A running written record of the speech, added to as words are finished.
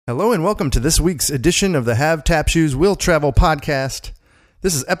Hello and welcome to this week's edition of the Have Tap Shoes Will Travel podcast.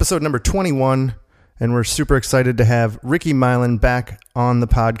 This is episode number 21, and we're super excited to have Ricky Mylan back on the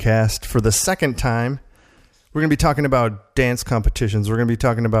podcast for the second time. We're going to be talking about dance competitions. We're going to be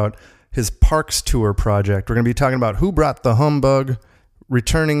talking about his Parks Tour project. We're going to be talking about Who Brought the Humbug,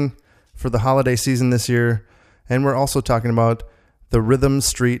 returning for the holiday season this year. And we're also talking about the Rhythm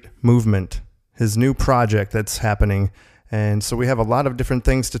Street Movement, his new project that's happening. And so we have a lot of different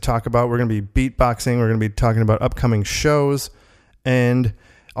things to talk about. We're going to be beatboxing. We're going to be talking about upcoming shows. And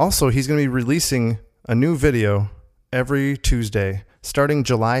also, he's going to be releasing a new video every Tuesday starting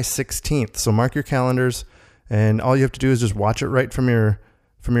July 16th. So mark your calendars. And all you have to do is just watch it right from your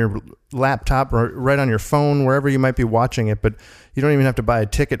laptop or right on your phone, wherever you might be watching it. But you don't even have to buy a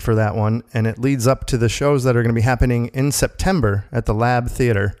ticket for that one. And it leads up to the shows that are going to be happening in September at the Lab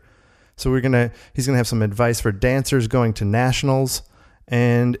Theater. So he's going to have some advice for dancers going to nationals,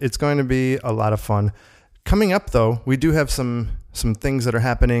 and it's going to be a lot of fun. Coming up, though, we do have some things that are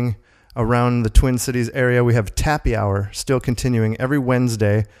happening around the Twin Cities area. We have Tappy Hour still continuing every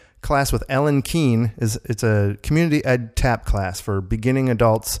Wednesday. Class with Ellen Keene it's a community ed tap class for beginning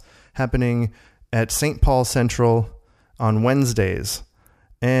adults happening at St. Paul Central on Wednesdays.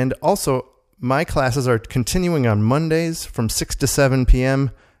 And also, my classes are continuing on Mondays from 6 to 7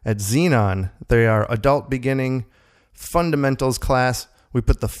 p.m. at Xenon. They are adult beginning fundamentals class. We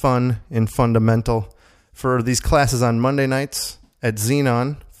put the fun in fundamental for these classes on Monday nights at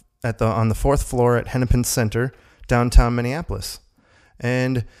Xenon on the fourth floor at Hennepin Center, downtown Minneapolis.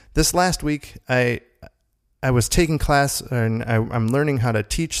 And this last week, I was taking class, and I'm learning how to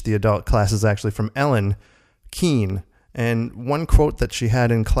teach the adult classes actually from Ellen Keene. And one quote that she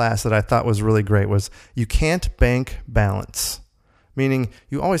had in class that I thought was really great was, "You can't bank balance." Meaning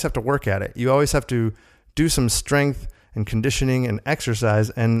you always have to work at it. You always have to do some strength and conditioning and exercise,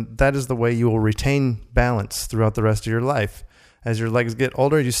 and that is the way you will retain balance throughout the rest of your life. As your legs get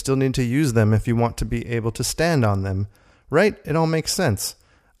older, you still need to use them if you want to be able to stand on them. Right? It all makes sense.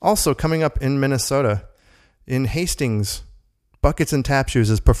 Also, coming up in Minnesota, in Hastings, Buckets and Tap Shoes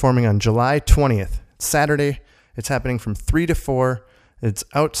is performing on July 20th. It's Saturday. It's happening from 3 to 4. It's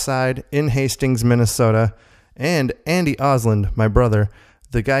outside in Hastings, Minnesota. And Andy Osland, my brother,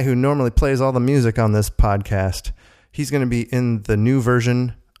 the guy who normally plays all the music on this podcast, he's going to be in the new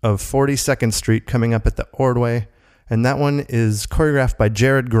version of 42nd Street coming up at the Ordway. And that one is choreographed by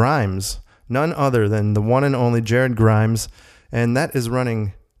Jared Grimes, none other than the one and only Jared Grimes. And that is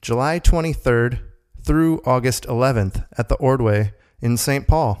running July 23rd through August 11th at the Ordway in St.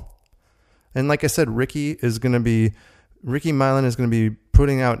 Paul. And like I said, Ricky Mylan is going to be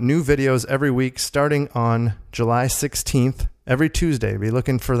putting out new videos every week starting on July 16th, every Tuesday. Be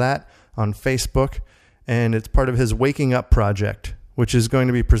looking for that on Facebook. And it's part of his Waking Up project, which is going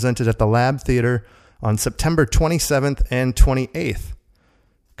to be presented at the Lab Theater on September 27th and 28th.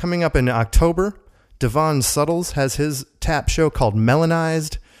 Coming up in October, Devon Suttles has his tap show called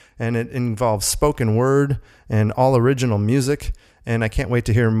Melanized, and it involves spoken word and all original music. And I can't wait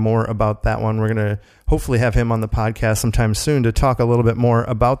to hear more about that one. We're going to hopefully have him on the podcast sometime soon to talk a little bit more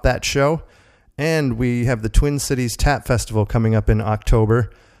about that show. And we have the Twin Cities Tap Festival coming up in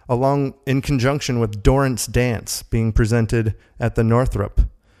October, along in conjunction with Dorrance Dance being presented at the Northrop.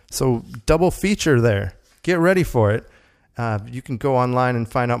 So double feature there. Get ready for it. You can go online and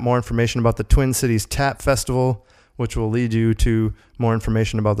find out more information about the Twin Cities Tap Festival, which will lead you to more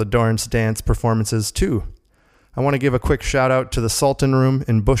information about the Dorrance Dance performances too. I want to give a quick shout out to the Sultan Room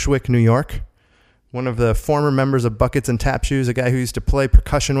in Bushwick, New York. One of the former members of Buckets and Tap Shoes, a guy who used to play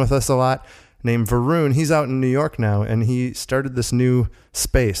percussion with us a lot, named Varun. He's out in New York now, and he started this new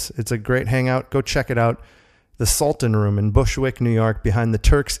space. It's a great hangout. Go check it out. The Sultan Room in Bushwick, New York, behind the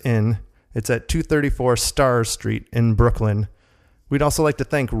Turks Inn. It's at 234 Star Street in Brooklyn. We'd also like to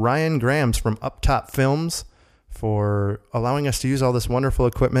thank Ryan Grams from Uptop Films for allowing us to use all this wonderful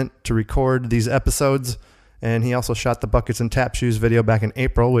equipment to record these episodes. And he also shot the Buckets and Tap Shoes video back in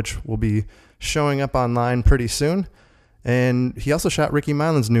April, which will be showing up online pretty soon. And he also shot Ricky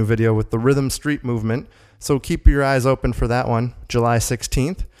Mylan's new video with the Rhythm Street Movement. So keep your eyes open for that one, July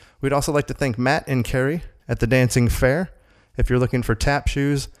 16th. We'd also like to thank Matt and Carrie at the Dancing Fair. If you're looking for tap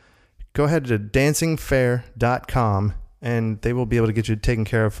shoes, go ahead to dancingfair.com, and they will be able to get you taken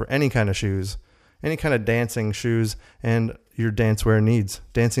care of for any kind of shoes, any kind of dancing shoes, and your dancewear needs.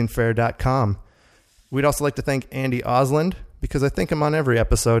 dancingfair.com. We'd also like to thank Andy Osland, because I thank him on every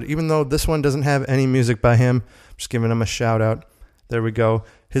episode, even though this one doesn't have any music by him. I'm just giving him a shout out. There we go.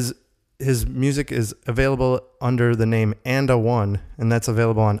 His music is available under the name Anda One, and that's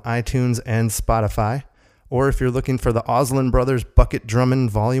available on iTunes and Spotify. or if you're looking for the Oslin Brothers Bucket Drummin'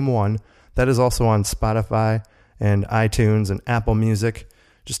 Volume 1, that is also on Spotify and iTunes and Apple Music.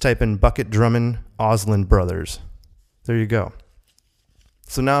 Just type in Bucket Drummin' Oslin Brothers. There you go.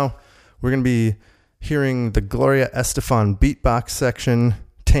 So now we're going to be hearing the Gloria Estefan beatbox section,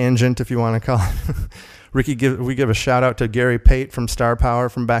 tangent if you want to call it. We give a shout out to Gary Pate from Star Power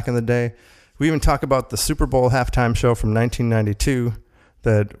from back in the day. We even talk about the Super Bowl halftime show from 1992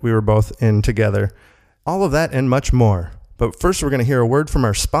 that we were both in together. All of that and much more. But first we're going to hear a word from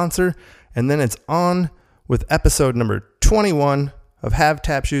our sponsor, and then it's on with episode number 21 of Have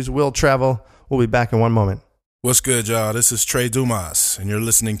Tap Shoes Will Travel. We'll be back in one moment. What's good, y'all? This is Trey Dumas, and you're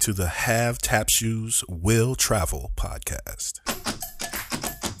listening to the Have Tap Shoes Will Travel podcast.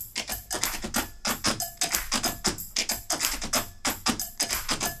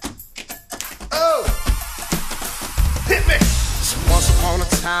 Oh! Hit me! So once upon a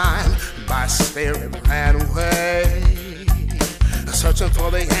time, my spirit ran away, searching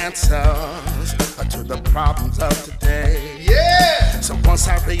for the answers to the problems of today. Yeah! So once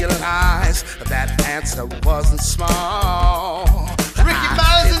I realized that answer wasn't small, Ricky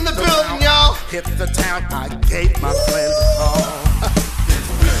Myers in the building, y'all! Hit the town, I gave my friend a call.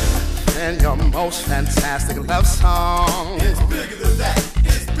 And your most fantastic love song, it's bigger than that,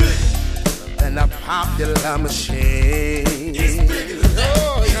 it's bigger than a popular machine. It's bigger than that,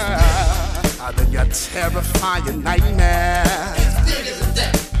 oh yeah, than your terrifying nightmare. It's bigger than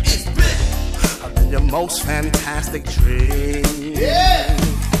that, it's bigger than your most fantastic dream. Yeah.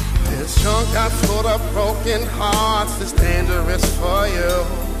 This junk got full of broken hearts that's dangerous for you.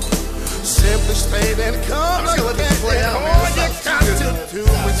 Simply state and come again. All you got to do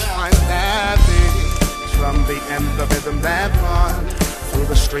is find that beat, drum beat and the rhythm that run through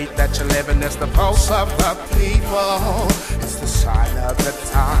the street that you live in. It's the pulse of the people, it's the sign of the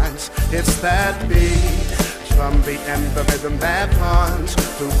times. It's that beat, drum beat and the rhythm that runs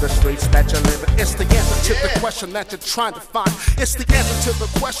through the streets that you live in. It's the answer to the question that you're trying to find. It's the answer to the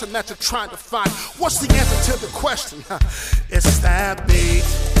question that you're trying to find. What's the answer to the question? It's that beat.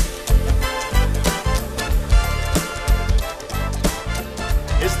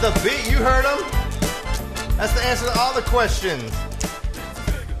 It's the beat, you heard him? That's the answer to all the questions.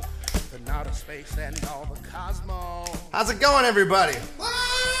 The outer space and all the cosmos. How's it going, everybody? What?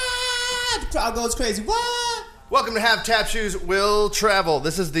 The crowd goes crazy. What? Welcome to Have Tap Shoes Will Travel.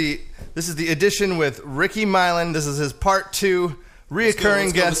 This is the edition with Ricky Mylan. This is his part 2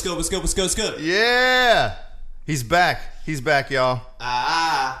 reoccurring guest. Let's go. Yeah. He's back. He's back, y'all.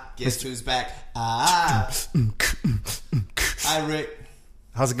 Guess who's back? Hi, Rick.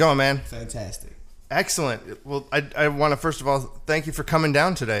 How's it going, man? Fantastic. Excellent. Well, I want to first of all thank you for coming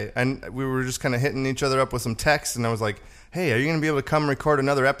down today. And we were just kind of hitting each other up with some texts, and I was like, hey, are you going to be able to come record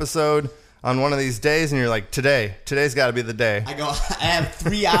another episode on one of these days? And you're like, today's got to be the day. I have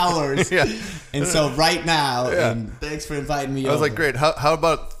 3 hours. Yeah. And so right now, Yeah. and thanks for inviting me I was like, great. How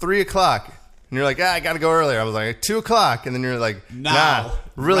about 3 o'clock? And you're like, I got to go earlier. I was like, 2 o'clock. And then you're like, nah,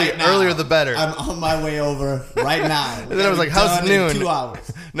 really right now, earlier the better. I'm on my way over right now. And then I was like, how's noon? 2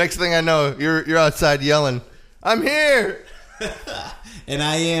 hours. Next thing I know, you're outside yelling, I'm here. And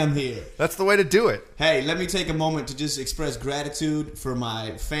I am here. That's the way to do it. Hey, let me take a moment to just express gratitude for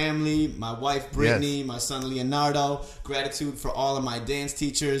my family, my wife Brittany, Yes. my son Leonardo. Gratitude for all of my dance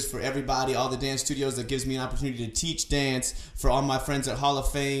teachers, for everybody, all the dance studios that gives me an opportunity to teach dance, for all my friends at Hall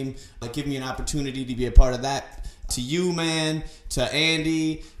of Fame that give me an opportunity to be a part of that. To you, man, to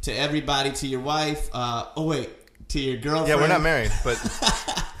Andy, to everybody, to your wife. To your girlfriend. Yeah, we're not married, but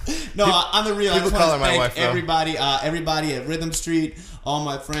No, I'm the real. I people just call want her to my thank wife, though. everybody at Rhythm Street, all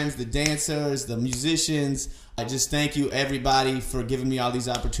my friends, the dancers, the musicians. I just thank you, everybody, for giving me all these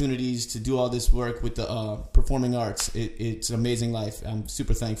opportunities to do all this work with the performing arts. It's an amazing life. I'm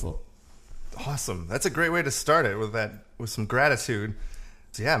super thankful. awesome. That's a great way to start it with some gratitude.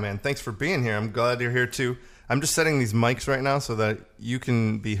 So yeah, man, thanks for being here. I'm glad you're here too. I'm just setting these mics right now so that you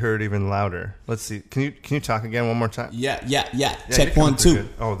can be heard even louder. Let's see. Can you talk again one more time? Yeah. Yeah, Check you're 1, coming through 2. good.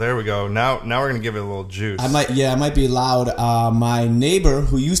 Oh, there we go. Now we're gonna give it a little juice. I might be loud. My neighbor,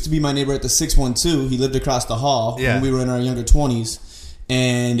 who used to be my neighbor at the 612, he lived across the hall when we were in our younger 20s,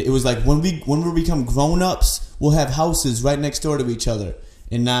 and it was like when we become grown-ups, we'll have houses right next door to each other,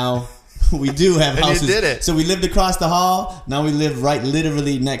 and now we do have And houses. you did it. So we lived across the hall. Now we live right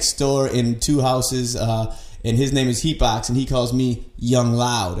literally next door in 2 houses. And his name is Heatbox, and he calls me Young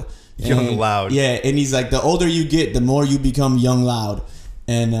Loud. Young Loud. Yeah, and he's like, the older you get, the more you become Young Loud.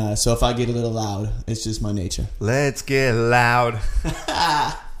 And so if I get a little loud, it's just my nature. Let's get loud.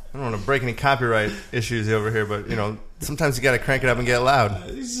 I don't want to break any copyright issues over here, but, sometimes you got to crank it up and get loud.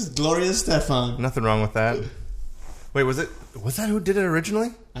 This is Gloria Stefan. Nothing wrong with that. Wait, was that who did it originally?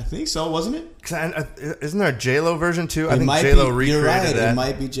 I think so, wasn't it? Isn't there a J-Lo version too? I It think might J-Lo be, recreated you're right, that. it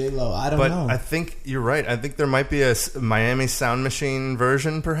might be J-Lo. I don't know. But I think you're right. I think there might be a Miami Sound Machine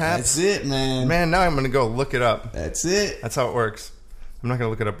version, perhaps. That's it, man. Man, now I'm going to go look it up. That's it. That's how it works. I'm not going to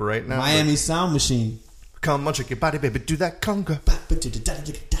look it up right now. Miami Sound Machine. Come on, shake your body, baby. Do that conga.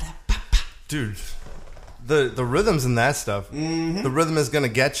 Dude, the rhythms in that stuff. The rhythm is going to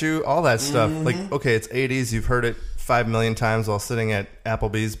get you. All that stuff. Like, okay, it's 80s. You've heard it 5 million times while sitting at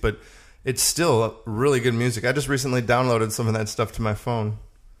Applebee's, but it's still really good music. I just recently downloaded some of that stuff to my phone.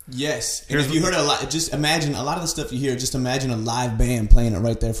 Yes. And if you heard a lot, just imagine a lot of the stuff you hear, just imagine a live band playing it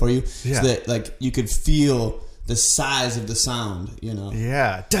right there for you. Yeah. So that like you could feel the size of the sound,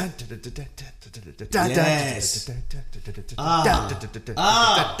 Yeah. Yes.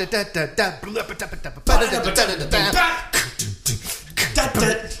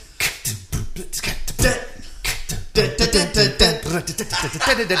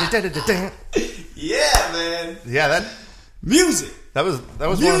 Yeah, man. Yeah, that Music. was one of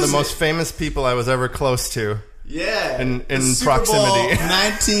the Music. most famous people I was ever close to. Yeah. In The Super proximity. Bowl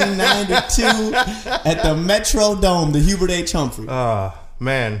 1992 at the Metrodome, the Hubert H. Humphrey. Oh,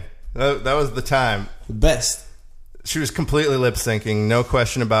 man. That was the time. The best. She was completely lip syncing, no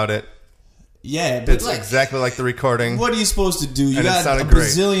question about it. Yeah, but It's exactly like the recording. what are you supposed to do? You And it got sounded great.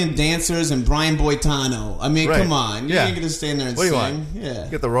 Brazilian dancers and Brian Boitano. I mean, Right. come on. You Yeah. ain't going to stand there and What do you sing. want? Yeah.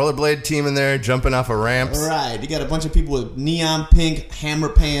 You got the rollerblade team in there jumping off of ramps. Right. You got a bunch of people with neon pink hammer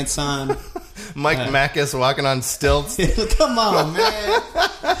pants on. Mike Mackus walking on stilts. Come on, man.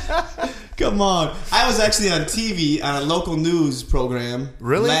 Come on. I was actually on TV on a local news program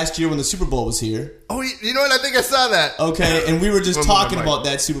Really? last year when the Super Bowl was here. Oh, you know what? I think I saw that. Okay, and we were just One talking moment, about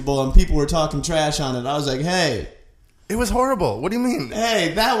that Super Bowl, and people were talking trash on it. I was like, hey, It was horrible. What do you mean?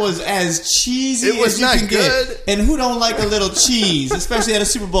 that was as cheesy It was as you not can good. get. And who don't like a little cheese, especially at a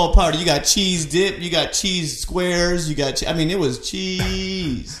Super Bowl party? You got cheese dip, you got cheese squares, you got. It was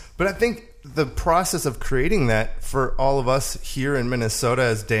cheese. But I think the process of creating that for all of us here in Minnesota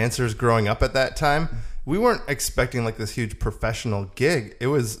as dancers growing up at that time, we weren't expecting like this huge professional gig. It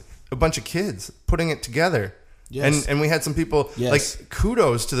was a bunch of kids putting it together. Yes. And we had some people, Yes. like,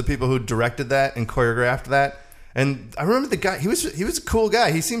 kudos to the people who directed that and choreographed that. And I remember the guy, he was a cool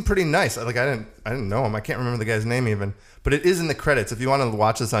guy. He seemed pretty nice. Like, I didn't know him. I can't remember the guy's name even. But it is in the credits. If you want to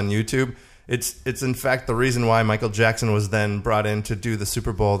watch this on YouTube, it's in fact the reason why Michael Jackson was then brought in to do the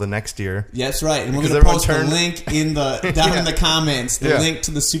Super Bowl the next year. That's right, and we're Because going to everyone post turned- the link in the down in the comments. The Yeah. link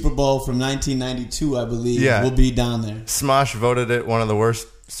to the Super Bowl from 1992, I believe, Yeah. will be down there. Smosh voted it one of the worst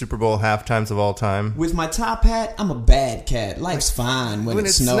Super Bowl halftimes of all time. With my top hat, I'm a bad cat. Life's fine when it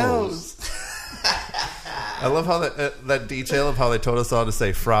snows. I love how that detail of how they told us all to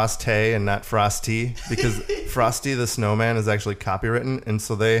say Frosty and not Frosty, because Frosty the Snowman is actually copywritten, and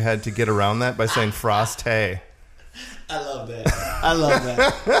so they had to get around that by saying Frosty. I love that. I love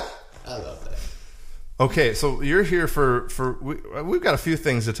that. I love that. Okay, so you're here for we've got a few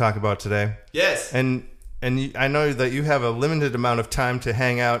things to talk about today. Yes. And I know that you have a limited amount of time to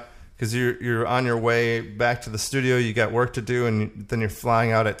hang out because you're on your way back to the studio. You got work to do, and then you're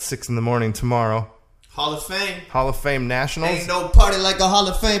flying out at 6 a.m. tomorrow. Hall of Fame. Hall of Fame Nationals. Ain't no party like a Hall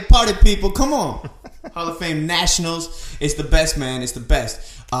of Fame party, people. Come on. Hall of Fame Nationals. It's the best, man. It's the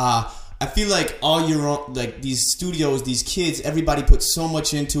best. I feel like all year on, like these studios, these kids, everybody puts so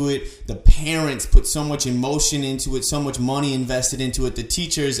much into it. The parents put so much emotion into it, so much money invested into it. The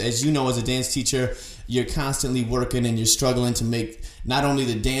teachers, as you know, as a dance teacher, you're constantly working and you're struggling to make not only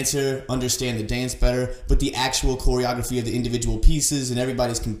the dancer understand the dance better, but the actual choreography of the individual pieces, and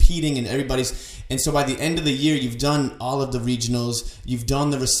everybody's competing and so by the end of the year, you've done all of the regionals, you've done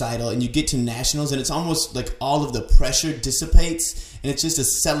the recital, and you get to nationals, and it's almost like all of the pressure dissipates, and it's just a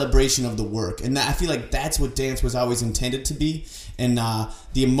celebration of the work. And I feel like that's what dance was always intended to be. And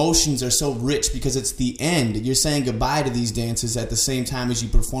the emotions are so rich because it's the end. You're saying goodbye to these dances at the same time as you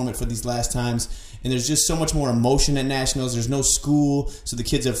perform it for these last times. And there's just so much more emotion at nationals. There's no school, so the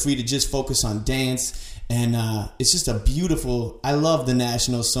kids are free to just focus on dance. And it's just a beautiful... I love the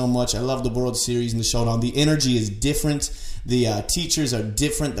Nationals so much. I love the World Series and the Showdown. The energy is different. The teachers are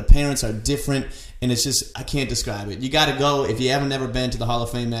different. The parents are different. And it's just... I can't describe it. You got to go. If you haven't ever been to the Hall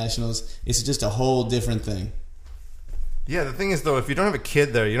of Fame Nationals, it's just a whole different thing. Yeah, the thing is, though, if you don't have a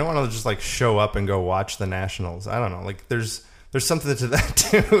kid there, you don't want to just, like, show up and go watch the Nationals. I don't know. Like, there's something to that,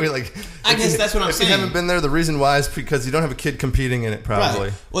 too. Like, I guess that's what I'm saying. If you haven't been there, the reason why is because you don't have a kid competing in it, probably.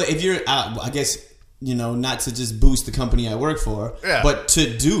 Right. Well, if you're... I guess... not to just boost the company I work for, but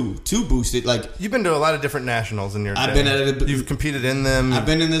to boost it. Like, you've been to a lot of different nationals in your day. I've been at You've competed in them. I've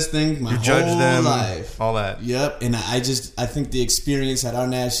been in this thing my whole life. All that. Yep. And I think the experience at our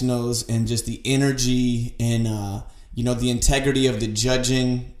nationals and just the energy and the integrity of the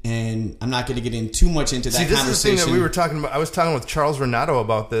judging, and I'm not going to get in too much into that conversation. This is the thing that we were talking about. I was talking with Charles Renato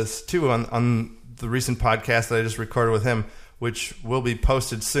about this too on the recent podcast that I just recorded with him, which will be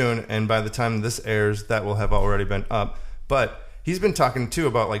posted soon, and by the time this airs, that will have already been up. But he's been talking too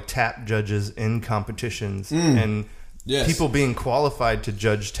about like tap judges in competitions and people being qualified to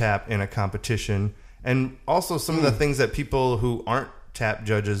judge tap in a competition, and also some of the things that people who aren't tap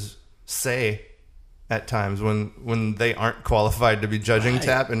judges say at times when they aren't qualified to be judging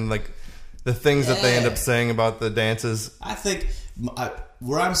tap, and like the things that they end up saying about the dances. I think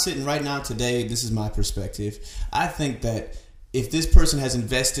where I'm sitting right now today, this is my perspective. I think that if this person has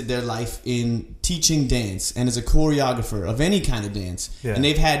invested their life in teaching dance and as a choreographer of any kind of dance, and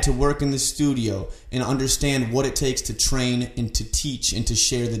they've had to work in the studio and understand what it takes to train and to teach and to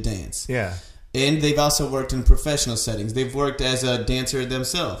share the dance. Yeah. And they've also worked in professional settings. They've worked as a dancer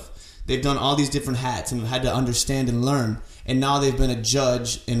themselves. They've done all these different hats and had to understand and learn. And now they've been a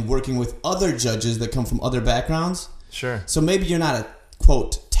judge and working with other judges that come from other backgrounds. Sure. So maybe you're not a,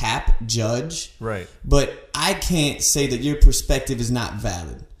 quote, tap judge. Right. But I can't say that your perspective is not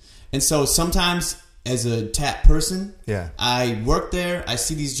valid. And so sometimes as a tap person, I work there, I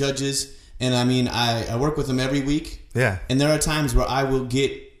see these judges, and I work with them every week. Yeah. And there are times where I will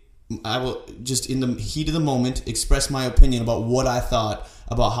just in the heat of the moment express my opinion about what I thought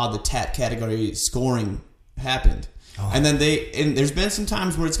about how the tap category scoring happened. Oh. And then there's been some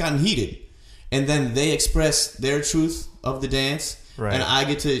times where it's gotten heated. And then they express their truth of the dance. Right. And I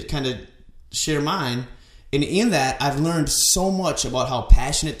get to kind of share mine. And in that, I've learned so much about how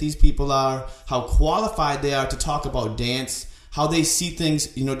passionate these people are, how qualified they are to talk about dance, how they see things,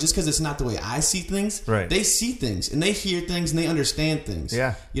 just because it's not the way I see things. Right. They see things, and they hear things, and they understand things.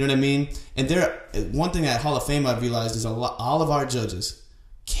 Yeah. You know what I mean? And one thing at Hall of Fame I've realized is all of our judges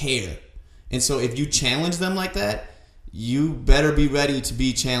care. And so if you challenge them like that, you better be ready to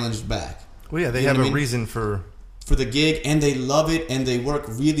be challenged back. Well, yeah, they have a reason for the gig, and they love it, and they work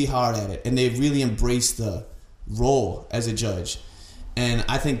really hard at it, and they really embrace the role as a judge. And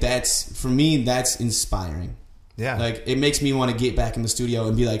I think for me, that's inspiring. Yeah. Like, it makes me want to get back in the studio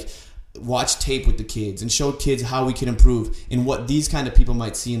and be like, watch tape with the kids and show kids how we can improve and what these kind of people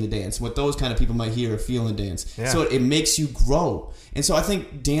might see in the dance, what those kind of people might hear or feel in dance. Yeah. So it makes you grow. And so I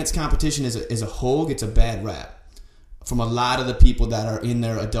think dance competition as a whole gets a bad rap from a lot of the people that are in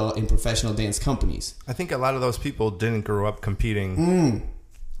their adult and professional dance companies. I think a lot of those people didn't grow up competing.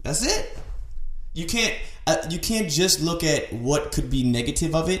 That's it. You can't just look at what could be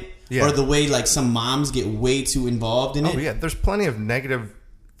negative of it, or the way like some moms get way too involved in it. Oh yeah, there's plenty of negative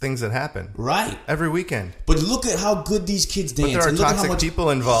things that happen. Right. Every weekend. But look at how good these kids dance. But there are and look toxic at how much people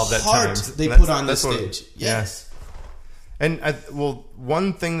involved at times. They put on the stage. Yes. Yeah. And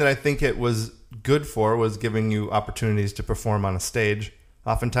one thing that I think it was good for was giving you opportunities to perform on a stage.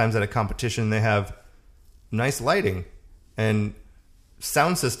 Oftentimes at a competition, they have nice lighting and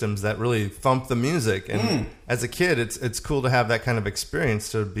sound systems that really thump the music. And as a kid, it's cool to have that kind of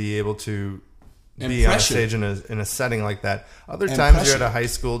experience, to be able to be on a stage in a setting like that. Other times you're at a high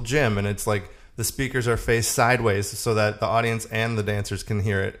school gym and it's like the speakers are faced sideways so that the audience and the dancers can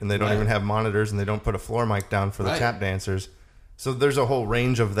hear it, and they don't even have monitors, and they don't put a floor mic down for the tap dancers. So there's a whole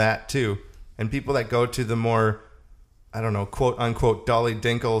range of that too. And people that go to the more, I don't know, quote unquote Dolly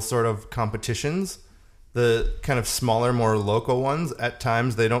Dinkle sort of competitions, the kind of smaller, more local ones, at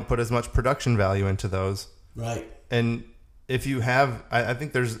times they don't put as much production value into those. Right. And if you have, I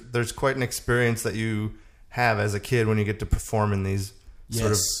think there's quite an experience that you have as a kid when you get to perform in these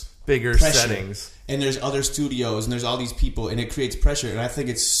sort of bigger settings. And there's other studios, and there's all these people, and it creates pressure. And I think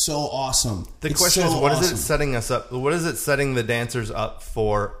it's so awesome. The question is, what is it setting us up? What is it setting the dancers up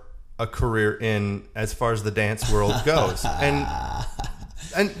for a career in, as far as the dance world goes?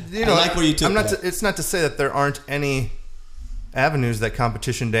 And you know, I like where you took that. It's not to say that there aren't any avenues that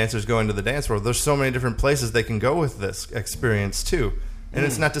competition dancers go into the dance world. There's so many different places they can go with this experience too. And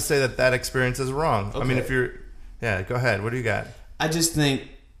it's not to say that experience is wrong. Okay. I mean, if you're... Yeah, go ahead. What do you got? I just think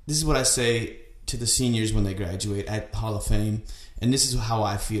this is what I say to the seniors when they graduate at Hall of Fame. And this is how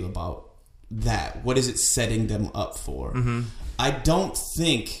I feel about that. What is it setting them up for? Mm-hmm. I don't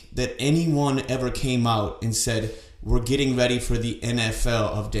think that anyone ever came out and said, we're getting ready for the NFL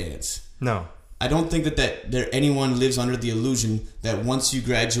of dance. No. I don't think that anyone lives under the illusion that once you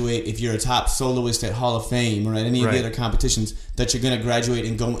graduate, if you're a top soloist at Hall of Fame or at any of the other competitions, that you're going to graduate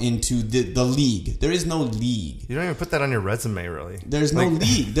and go into the league. There is no league. You don't even put that on your resume, really. There's no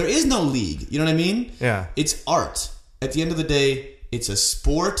league. There is no league. You know what I mean? Yeah. It's art. At the end of the day, it's a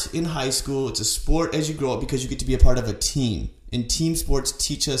sport in high school. It's a sport as you grow up because you get to be a part of a team. And team sports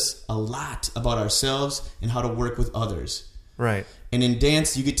teach us a lot about ourselves and how to work with others. Right. And in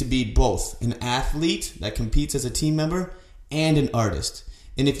dance, you get to be both an athlete that competes as a team member and an artist.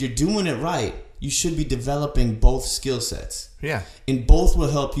 And if you're doing it right, you should be developing both skill sets. Yeah. And both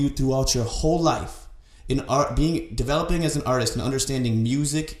will help you throughout your whole life. In art, developing as an artist and understanding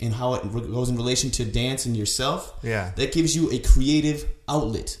music and how it goes in relation to dance and yourself. Yeah. That gives you a creative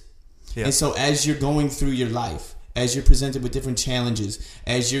outlet. Yeah. And so as you're going through your life, as you're presented with different challenges,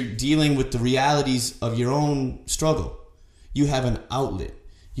 as you're dealing with the realities of your own struggle, you have an outlet.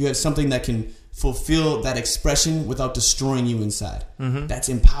 You have something that can fulfill that expression without destroying you inside. Mm-hmm. That's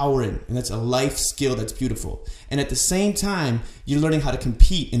empowering, and that's a life skill that's beautiful. And at the same time, you're learning how to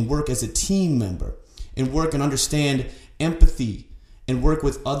compete and work as a team member, and work and understand empathy, and work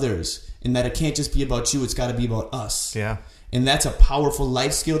with others, and that it can't just be about you, it's got to be about us. Yeah. And that's a powerful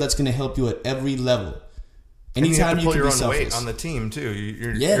life skill that's going to help you at every level. Anytime you have to pull your own selfless weight on the team too.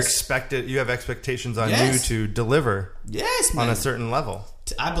 You're expected. You have expectations on you to deliver. Yes, man. On a certain level.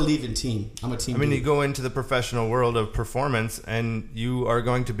 I believe in team. I'm a team. I mean, you go into the professional world of performance, and you are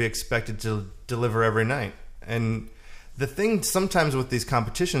going to be expected to deliver every night. And the thing sometimes with these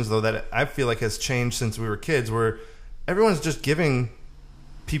competitions, though, that I feel like has changed since we were kids, where everyone's just giving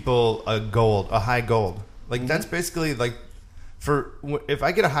people a high gold. Like that's basically like. If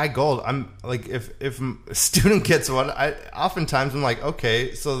I get a high gold, I'm like, if a student gets one, oftentimes I'm like,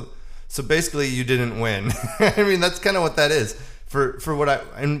 okay, so basically you didn't win. I mean, that's kind of what that is for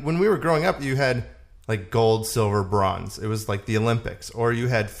and when we were growing up, you had like gold, silver, bronze. It was like the Olympics, or you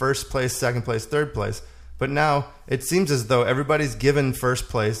had first place, second place, third place. But now it seems as though everybody's given first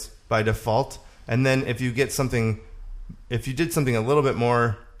place by default. And then if you did something a little bit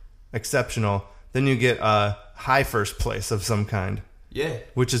more exceptional, then you get a high first place of some kind. Yeah.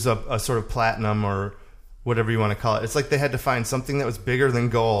 Which is a sort of platinum or whatever you want to call it. It's like they had to find something that was bigger than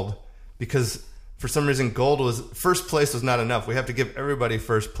gold, because for some reason first place was not enough. We have to give everybody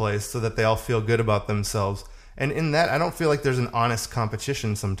first place so that they all feel good about themselves. And in that, I don't feel like there's an honest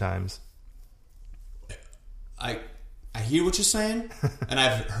competition sometimes. I hear what you're saying, and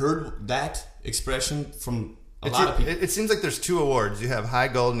I've heard that expression from a lot of people. It seems like there's two awards. You have high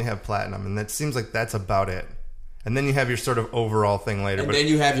gold and you have platinum, and it seems like that's about it. And then you have your sort of overall thing later. And then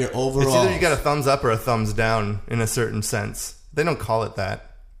you have your overall. It's either you got a thumbs up or a thumbs down in a certain sense. They don't call it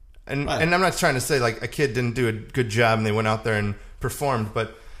that. And I'm not trying to say like a kid didn't do a good job and they went out there and performed,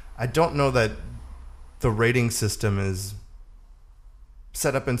 but I don't know that the rating system is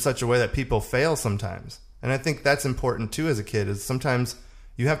set up in such a way that people fail sometimes. And I think that's important too as a kid, is sometimes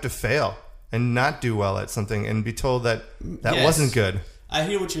you have to fail and not do well at something and be told that wasn't good. I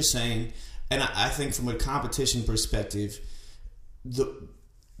hear what you're saying. And I think from a competition perspective,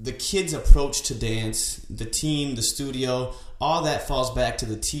 the kids' approach to dance, the team, the studio, all that falls back to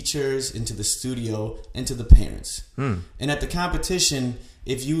the teachers, into the studio, and to the parents. And at the competition,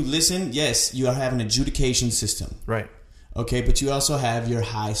 if you listen, yes, you have an adjudication system. Right. Okay, but you also have your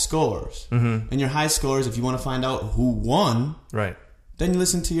high scores. Mm-hmm. And your high scores, if you want to find out who won, right, then you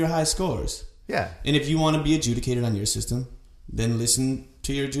listen to your high scores. Yeah. And if you want to be adjudicated on your system, then listen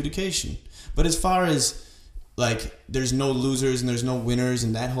to your adjudication. But as far as, like, there's no losers and there's no winners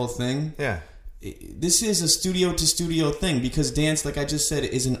and that whole thing. Yeah. This is a studio-to-studio thing, because dance, like I just said,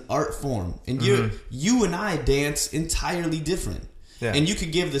 is an art form. And you and I dance entirely different. Yeah. And you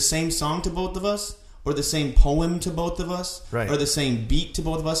could give the same song to both of us, or the same poem to both of us, right, or the same beat to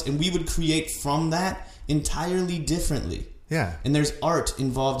both of us, and we would create from that entirely differently. Yeah. And there's art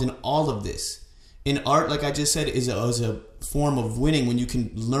involved in all of this. In art, like I just said, is a form of winning when you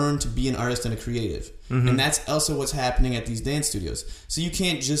can learn to be an artist and a creative. Mm-hmm. And that's also what's happening at these dance studios. So you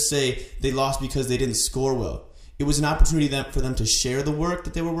can't just say they lost because they didn't score well. It was an opportunity for them to share the work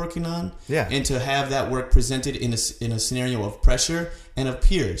that they were working on, and to have that work presented in a scenario of pressure and of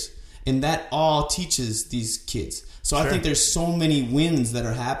peers. And that all teaches these kids. So sure. I think there's so many wins that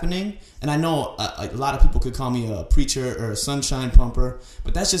are happening. And I know a lot of people could call me a preacher or a sunshine pumper,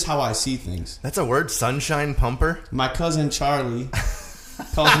 but that's just how I see things. That's a word, sunshine pumper? My cousin Charlie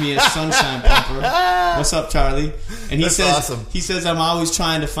calls me a sunshine pumper. What's up, Charlie? And that's awesome. He says I'm always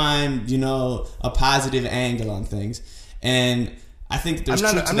trying to find, a positive angle on things. And I think there's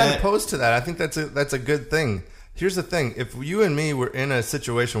I'm not opposed to that. I think that's a good thing. Here's the thing. If you and me were in a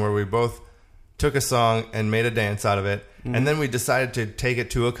situation where we both took a song and made a dance out of it, and then we decided to take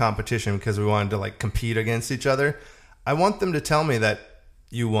it to a competition because we wanted to like compete against each other, I want them to tell me that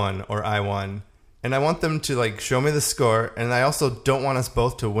you won or I won. And I want them to like show me the score, and I also don't want us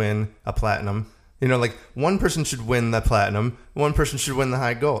both to win a platinum. You know, like one person should win the platinum, one person should win the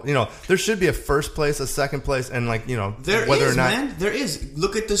high gold. You know, there should be a first place, a second place, and like, you know, there whether is, or not. Man, there is.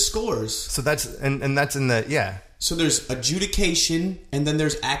 Look at the scores. So that's and that's in the So there's adjudication, and then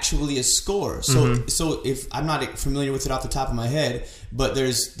there's actually a score. So so if I'm not familiar with it off the top of my head, but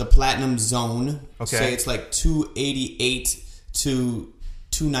there's the platinum zone. Okay. Say it's like 288 to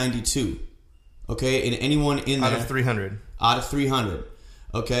 292. Okay, and anyone in there out of 300. Out of 300.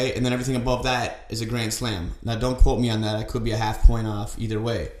 Okay, and then everything above that is a grand slam. Now, don't quote me on that. I could be a half point off either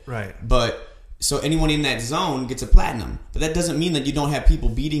way. Right. But so anyone in that zone gets a platinum. But that doesn't mean that you don't have people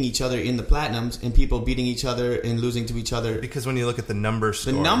beating each other in the platinums and people beating each other and losing to each other. Because when you look at the number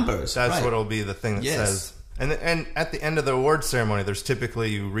score, numbers, that's right. what'll be the thing that says. And at the end of the award ceremony, there's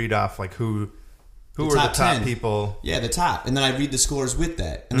typically you read off like who were the top 10 people. Yeah, the top. And then I read the scores with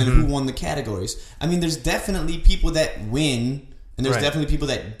that. And then who won the categories. I mean, there's definitely people that win, and there's definitely people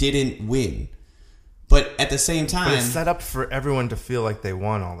that didn't win. But at the same time... But it's set up for everyone to feel like they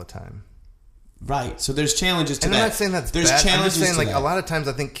won all the time. Right. So there's challenges to and that. I'm not saying that's there's bad. Challenges I'm just saying, like, that. a lot of times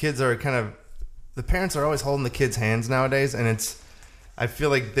I think kids are kind of... The parents are always holding the kids' hands nowadays, and it's... I feel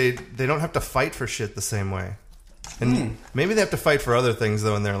like they don't have to fight for shit the same way. And maybe they have to fight for other things,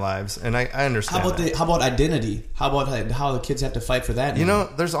 though, in their lives. And I understand How about identity? How about how the kids have to fight for that now? You know,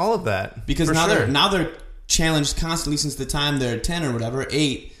 there's all of that. Because now they're challenged constantly since the time they're 10 or whatever,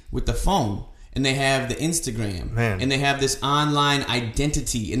 8, with the phone. And they have the Instagram. Man. And they have this online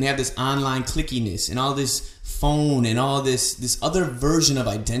identity. And they have this online clickiness. And all this phone and all this other version of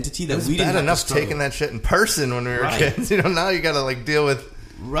identity that we didn't have bad enough to struggle. taking that shit in person when we were Right. kids. You know, now you got to like deal with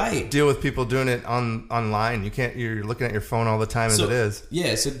people doing it online. You're looking at your phone all the time as it is.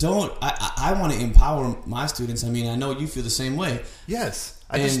 Yeah, so I want to empower my students. I mean, I know you feel the same way. Yes.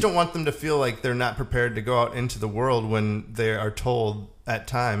 I just don't want them to feel like they're not prepared to go out into the world when they are told at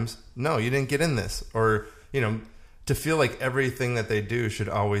times, no, you didn't get in this. Or, you know, to feel like everything that they do should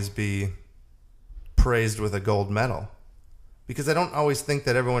always be praised with a gold medal. Because I don't always think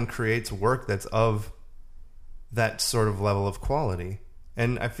that everyone creates work that's of that sort of level of quality.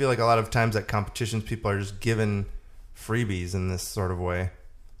 And I feel like a lot of times at competitions, people are just given freebies in this sort of way.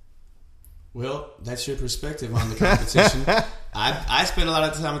 Well, that's your perspective on the competition. I spend a lot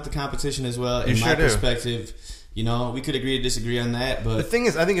of time at the competition as well. In my perspective, you know, we could agree to disagree on that. But the thing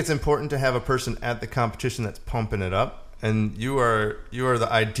is, I think it's important to have a person at the competition that's pumping it up, and you are the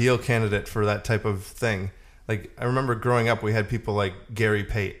ideal candidate for that type of thing. Like, I remember growing up, we had people like Gary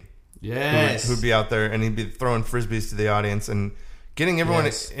Pate, who'd be out there and he'd be throwing frisbees to the audience and getting everyone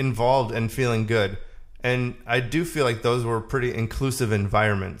involved and feeling good. And I do feel like those were pretty inclusive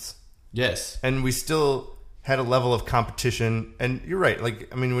environments. Yes. And we still had a level of competition. And you're right. Like,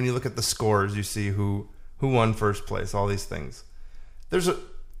 I mean, when you look at the scores, you see who won first place, all these things.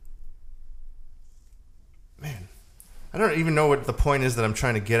 Man, I don't even know what the point is that I'm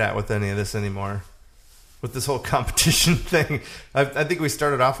trying to get at with any of this anymore. With this whole competition thing. I think we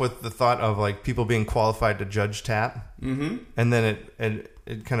started off with the thought of like people being qualified to judge tap. Mm-hmm. And then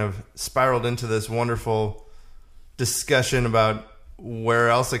it kind of spiraled into this wonderful discussion about where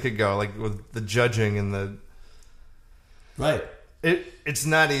else it could go, like with the judging and the... Right. It's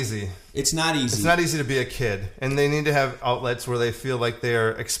not easy. It's not easy. It's not easy to be a kid. And they need to have outlets where they feel like they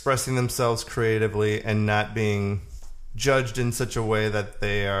are expressing themselves creatively and not being judged in such a way that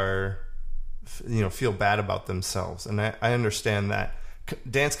they are, you know, feel bad about themselves. And I understand that.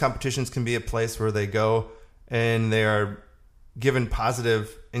 Dance competitions can be a place where they go and they are given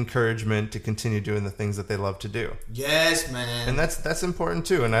positive encouragement to continue doing the things that they love to do. Yes, man. And that's important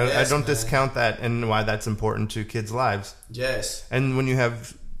too. And I don't discount that and why that's important to kids' lives. Yes. And when you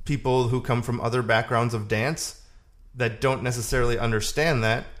have people who come from other backgrounds of dance that don't necessarily understand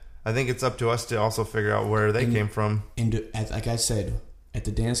that, I think it's up to us to also figure out where they came from. And like I said, at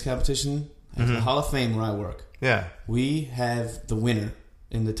the dance competition, at the Hall of Fame where I work, we have the winner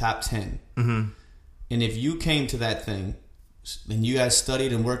in the top 10. Mm-hmm. And if you came to that thing and you guys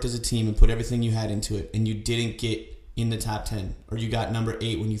studied and worked as a team and put everything you had into it and you didn't get in the top 10, or you got number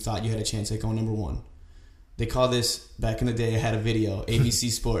 8 when you thought you had a chance at going number 1, they call this, back in the day I had a video,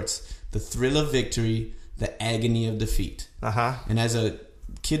 ABC Sports, the thrill of victory, the agony of defeat. And as a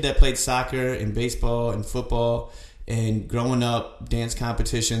kid that played soccer and baseball and football and growing up, dance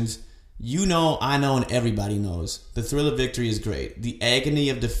competitions, you know, I know, and everybody knows, the thrill of victory is great. The agony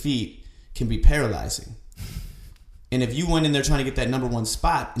of defeat can be paralyzing. And if you went in there trying to get that number 1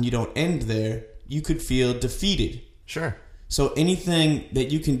 spot and you don't end there, you could feel defeated. Sure. So anything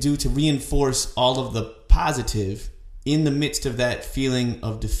that you can do to reinforce all of the positive in the midst of that feeling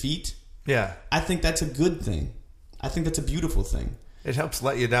of defeat, Yeah. I think that's a good thing. I think that's a beautiful thing. It helps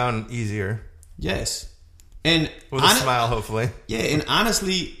let you down easier. Yes. And With a smile, hopefully. Yeah, and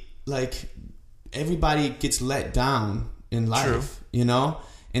honestly, like, everybody gets let down in life, True. you know?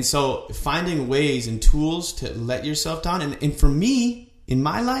 And so finding ways and tools to let yourself down. And for me, in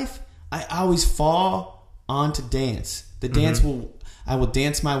my life, I always fall onto dance. The dance I will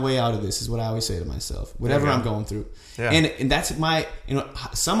dance my way out of this, is what I always say to myself, whatever I'm going through. Yeah. And that's my,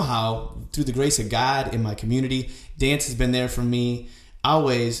 somehow, through the grace of God in my community, dance has been there for me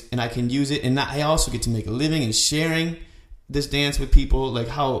always, and I can use it. And I also get to make a living and sharing this dance with people. Like,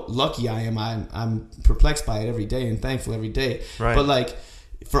 how lucky I am. I'm perplexed by it every day and thankful every day. Right. But like,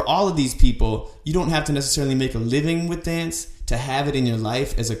 for all of these people, you don't have to necessarily make a living with dance to have it in your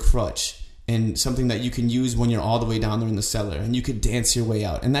life as a crutch and something that you can use when you're all the way down there in the cellar, and you could dance your way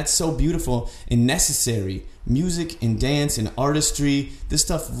out. And that's so beautiful and necessary. Music and dance and artistry, this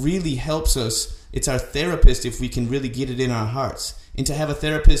stuff really helps us. It's our therapist if we can really get it in our hearts. And to have a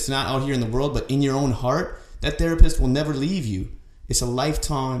therapist not out here in the world, but in your own heart, that therapist will never leave you. It's a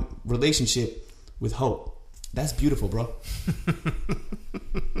lifetime relationship with hope. That's beautiful, bro.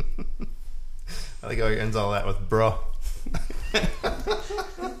 I like how he ends all that with bro.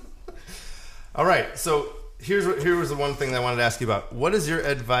 All right, so here was the one thing that I wanted to ask you about. What is your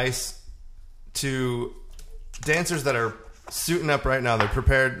advice to dancers that are suiting up right now? They're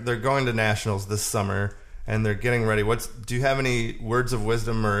prepared. They're going to nationals this summer, and they're getting ready. Do you have any words of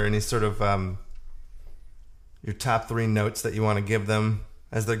wisdom or any sort of your top 3 notes that you want to give them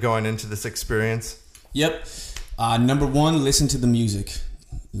as they're going into this experience? Yep. Number 1, listen to the music.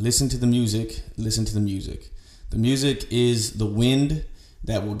 Listen to the music. Listen to the music. The music is the wind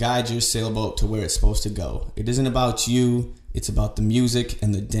that will guide your sailboat to where it's supposed to go. It isn't about you. It's about the music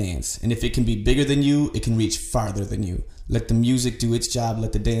and the dance. And if it can be bigger than you, it can reach farther than you. Let the music do its job.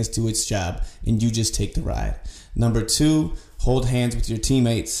 Let the dance do its job. And you just take the ride. Number 2, hold hands with your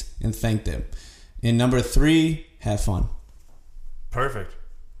teammates and thank them. And number 3, have fun. Perfect.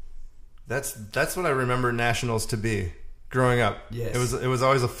 That's what I remember nationals to be growing up. Yes. It was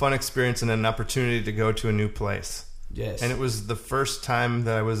always a fun experience and an opportunity to go to a new place. Yes. And it was the first time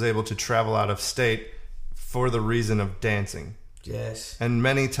that I was able to travel out of state for the reason of dancing. Yes. And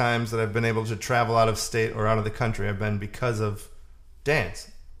many times that I've been able to travel out of state or out of the country have been because of dance,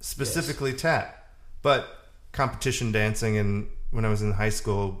 specifically tap. But competition dancing, and when I was in high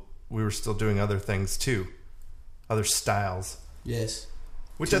school, we were still doing other things too, other styles. Yes.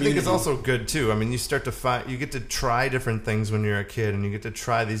 Which I think is also good too. I mean, you get to try different things when you're a kid, and you get to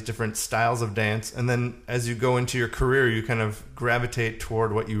try these different styles of dance. And then as you go into your career, you kind of gravitate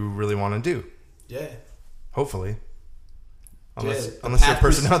toward what you really want to do. Yeah. Hopefully. Unless Yeah, you're a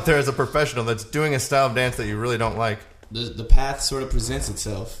person out there as a professional that's doing a style of dance that you really don't like. The path sort of presents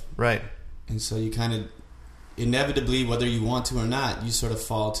itself. Right. And so you kind of, inevitably, whether you want to or not, you sort of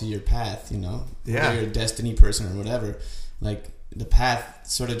fall to your path, you know? Yeah. Whether you're a destiny person or whatever. Like, the path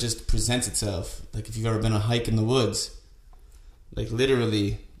sort of just presents itself. Like, if you've ever been on a hike in the woods, like,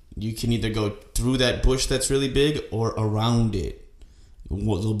 literally, you can either go through that bush that's really big or around it.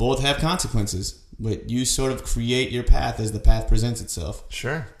 They'll both have consequences, but you sort of create your path as the path presents itself.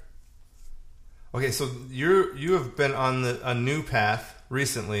 Sure. Okay, so you have been on a new path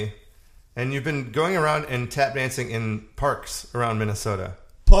recently, and you've been going around and tap dancing in parks around Minnesota.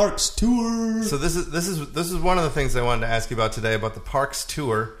 Parks tour. So this is one of the things I wanted to ask you about today, about the Parks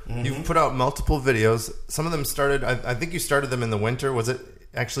tour. Mm-hmm. You've put out multiple videos. Some of them started. I think you started them in the winter. Was it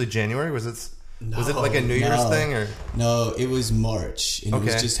actually January? Was it like a New Year's thing or? No, it was March, and it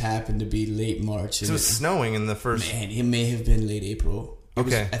was just happened to be late March. So it was snowing in the first. Man, it may have been late April.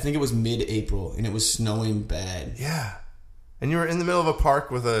 Okay, I think it was mid-April, and it was snowing bad. Yeah. And you were in the middle of a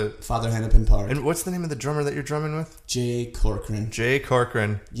park with a... Father Hennepin Park. And what's the name of the drummer that you're drumming with? Jay Corcoran. Jay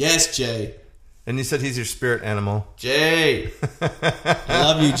Corcoran. Yes, Jay. And you said he's your spirit animal. Jay. I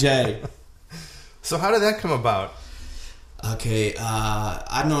love you, Jay. So how did that come about? Okay,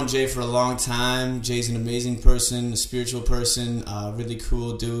 I've known Jay for a long time. Jay's an amazing person, a spiritual person, really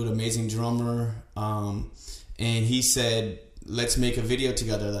cool dude, amazing drummer. And he said, let's make a video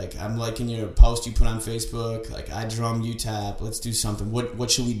together. Like, I'm liking your post you put on Facebook. Like, I drum, you tap. Let's do something. What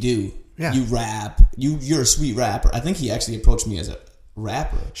should we do? Yeah. You rap. You're a sweet rapper. I think he actually approached me as a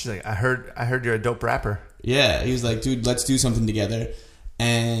rapper. She's like, I heard you're a dope rapper. Yeah. He was like, dude, let's do something together.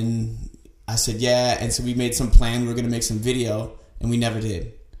 And I said, yeah. And so we made some plan. We were going to make some video. And we never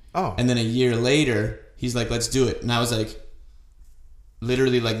did. Oh. And then a year later, he's like, let's do it. And I was like,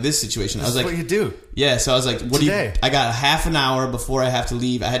 literally like this situation. I was like, what you do. Yeah, so I was like, Today. I got a half an hour before I have to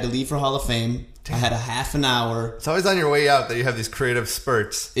leave. I had to leave for Hall of Fame. I had a half an hour. It's always on your way out that you have these creative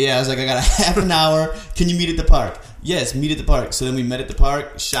spurts. Yeah, I was like, I got a half an hour. Can you meet at the park? Yes, meet at the park. So then we met at the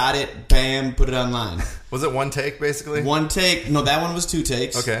park, shot it, bam, put it online. Was it one take, basically? One take. No, that one was 2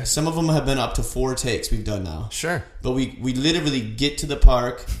 takes. Okay. Some of them have been up to 4 takes we've done now. Sure. But we literally get to the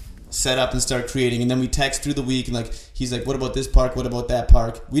park, set up and start creating, and then we text through the week, and like he's like, what about this park? What about that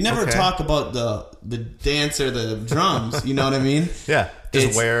park? We never talk about the dance or the drums. You know what I mean? Yeah.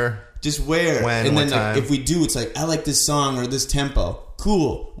 Just where. When, and then time. Like, if we do, it's like, I like this song or this tempo.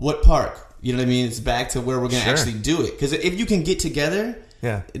 Cool. What park? You know what I mean? It's back to where we're going to actually do it. Because if you can get together,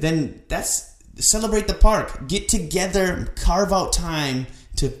 then that's celebrate the park. Get together, carve out time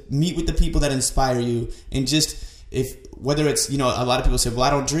to meet with the people that inspire you, and just whether it's, a lot of people say, well, I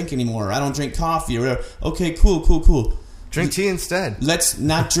don't drink anymore, or I don't drink coffee, or whatever. Okay, cool. Drink tea instead. Let's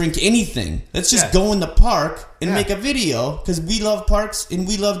not drink anything. Let's just go in the park and make a video, because we love parks and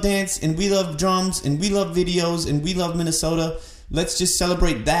we love dance and we love drums and we love videos and we love Minnesota. Let's just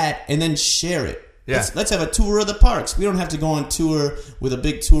celebrate that and then share it. Yeah. Let's have a tour of the parks. We don't have to go on tour with a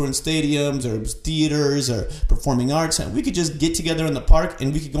big tour in stadiums or theaters or performing arts. We could just get together in the park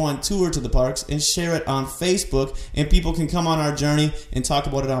and we could go on tour to the parks and share it on Facebook, and people can come on our journey and talk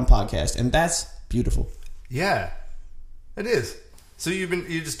about it on podcast. And that's beautiful. Yeah. It is. So you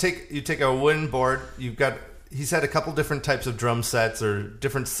take a wooden board. He's had a couple different types of drum sets or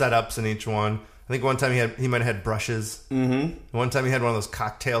different setups in each one. I think one time he might have had brushes. Mm-hmm. One time he had one of those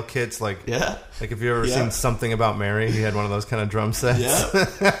cocktail kits, like if you ever seen Something About Mary, he had one of those kind of drum sets.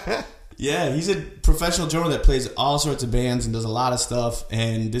 Yeah. Yeah, he's a professional drummer that plays all sorts of bands and does a lot of stuff,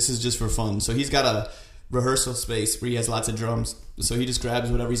 and this is just for fun. So he's got a rehearsal space where he has lots of drums. So he just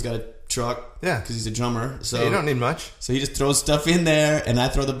grabs whatever he's got a truck. Yeah. Because he's a drummer. So you don't need much. So he just throws stuff in there, and I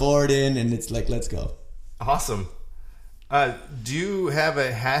throw the board in, and it's like, let's go. Awesome. Do you have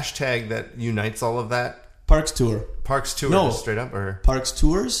a hashtag that unites all of that? Parks Tour. Parks Tour, no. Just straight up, or Parks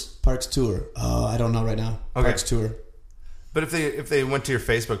Tours? Parks Tour. I don't know right now. Okay. Parks Tour. But if they went to your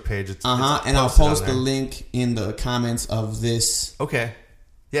Facebook page, it's and I'll post the link in the comments of this. Okay.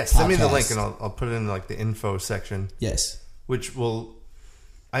 Yeah, send me the link and I'll put it in like the info section. Yes. Which will.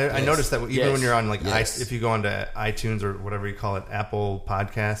 I noticed that even when you're on like if you go onto iTunes or whatever you call it, Apple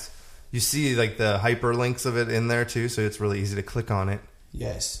Podcasts, you see like the hyperlinks of it in there too, so it's really easy to click on it.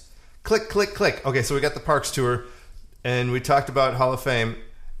 Yes. Click. Okay, so we got the Parks Tour, and we talked about Hall of Fame,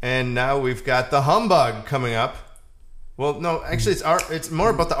 and now we've got the Humbug coming up. Well, no, actually, it's more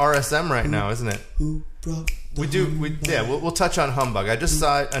about the RSM right now, isn't it? Who brought the Humbug? We'll touch on Humbug. I just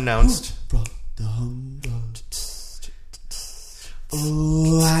saw it announced. Who brought the Humbug?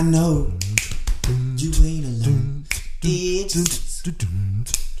 Oh, I know you ain't alone.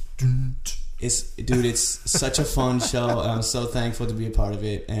 It's such a fun show. I'm so thankful to be a part of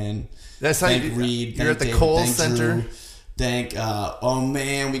it. And thank Reed. You're at the Kohl Center. Oh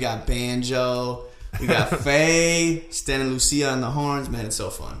man, we got banjo. We got Faye, Stan and Lucia on the horns. Man, it's so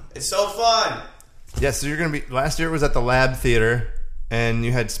fun. It's so fun. Yeah, so you're gonna be. Last year it was at the Lab Theater, and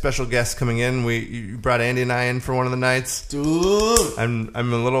you had special guests coming in. You brought Andy and I in for one of the nights. Dude, I'm a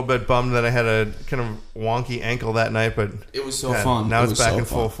little bit bummed that I had a kind of wonky ankle that night, but it was so fun. Now it's back in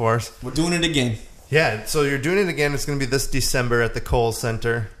full force. We're doing it again. Yeah, so you're doing it again. It's going to be this December at the Kohl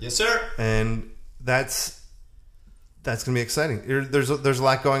Center. Yes, sir. And that's going to be exciting. There's a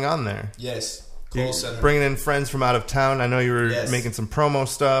lot going on there. Yes. Kohl Center. Bringing in friends from out of town. I know you were making some promo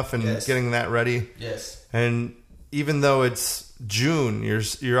stuff and getting that ready. Yes. And even though it's June,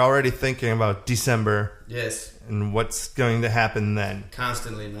 you're already thinking about December. Yes. And what's going to happen then.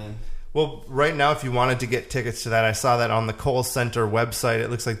 Constantly, man. Well, right now, if you wanted to get tickets to that, I saw that on the Kohl Center website. It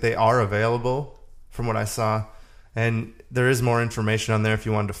looks like they are available from what I saw. And there is more information on there if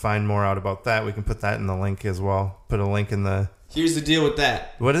you wanted to find more out about that. We can put that in the link as well. Put a link in the... Here's the deal with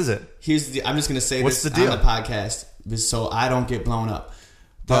that. What is it? I'm just going to say What's this the deal? on the podcast so I don't get blown up.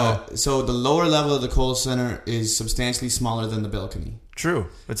 So the lower level of the Kohl Center is substantially smaller than the balcony. True.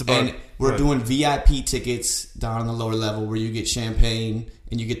 It's about... And we're doing VIP tickets down on the lower level where you get champagne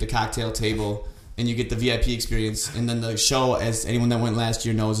and you get the cocktail table and you get the VIP experience. And then the show, as anyone that went last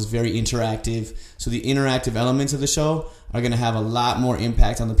year knows, is very interactive. So the interactive elements of the show are going to have a lot more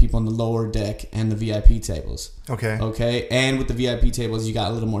impact on the people on the lower deck and the VIP tables. Okay? And with the VIP tables, you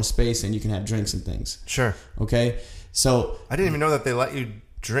got a little more space and you can have drinks and things. Sure. Okay? So... I didn't even know that they let you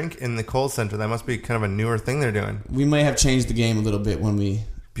drink in the Kohl Center. That must be kind of a newer thing they're doing. We may have changed the game a little bit when we...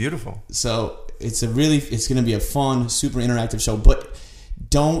 Beautiful. So it's going to be a fun, super interactive show. But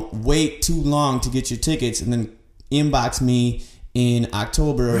don't wait too long to get your tickets and then inbox me in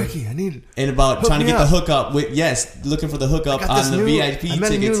October. Ricky, I need trying to get the hookup with looking for the hookup on the VIP tickets. I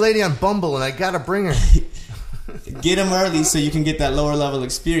met a new lady on Bumble and I gotta bring her. Get them early so you can get that lower level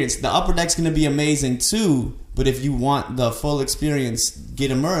experience. The upper deck's going to be amazing too, but if you want the full experience, get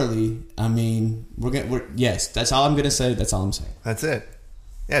them early. I mean, yes, that's all I'm going to say. That's all I'm saying. That's it.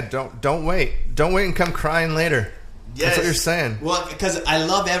 Yeah, don't wait. Don't wait and come crying later. Yes. That's what you're saying. Well, because I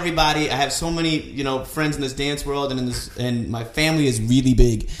love everybody. I have so many, friends in this dance world, and my family is really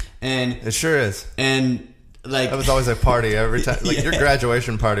big, and it sure is. And that was always a party every time. Your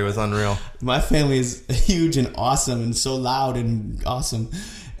graduation party was unreal. My family is huge and awesome, and so loud and awesome.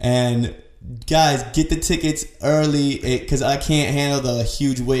 And guys, get the tickets early because I can't handle the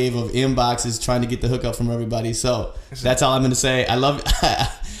huge wave of inboxes trying to get the hookup from everybody. So that's all I'm going to say. I love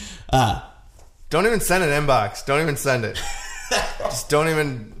it. Don't even send an inbox. Don't even send it. Just don't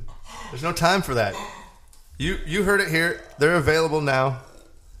even. There's no time for that. You heard it here. They're available now.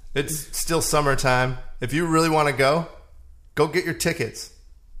 It's still summertime. If you really want to go get your tickets.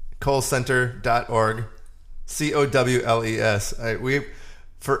 CowlesCenter.org. COWLES. We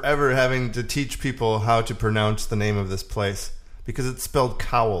forever having to teach people how to pronounce the name of this place because it's spelled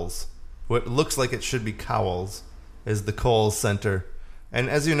Cowles. What looks like it should be Cowles is the Cowles Center. And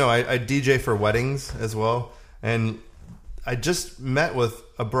as you know, I DJ for weddings as well. And I just met with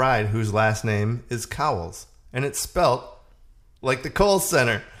a bride whose last name is Cowles. And it's spelled like the Cowles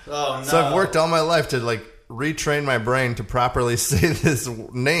Center. Oh, no. So I've worked all my life to retrain my brain to properly say this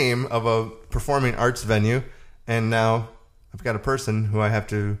name of a performing arts venue. And now I've got a person who I have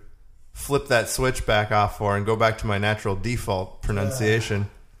to flip that switch back off for and go back to my natural default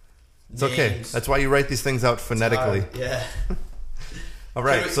pronunciation. It's okay. That's why you write these things out phonetically. Yeah. All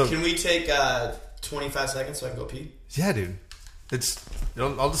right. Can we take 25 seconds so I can go pee? Yeah, dude.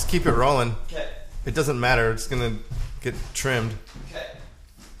 I'll just keep it rolling. Okay. It doesn't matter. It's gonna get trimmed. Okay.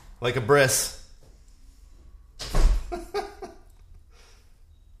 Like a bris.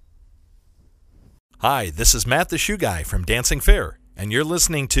 Hi, this is Matt the Shoe Guy from Dancing Fair, and you're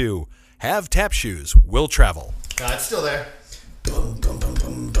listening to Have Tap Shoes Will Travel. God, it's still there.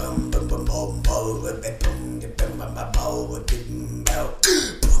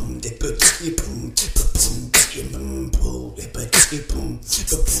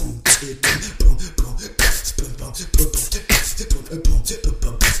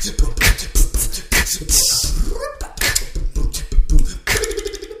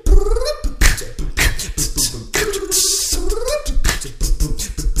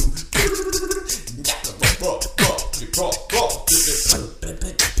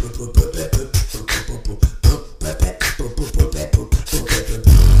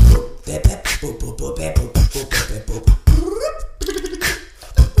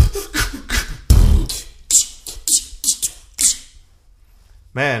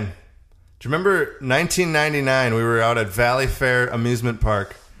 Man, do you remember 1999? We were out at Valley Fair Amusement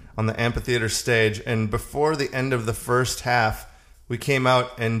Park on the amphitheater stage, and before the end of the first half, we came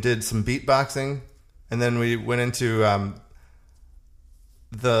out and did some beatboxing, and then we went into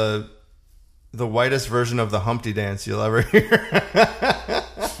the whitest version of the Humpty Dance you'll ever hear.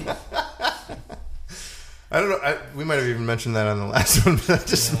 I don't know. We might have even mentioned that on the last one, but that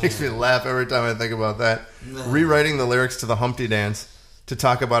just makes me laugh every time I think about that. Rewriting the lyrics to the Humpty Dance to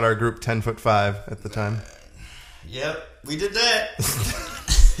talk about our group 10'5" at the time. Yep, we did that.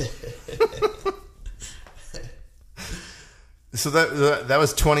 So that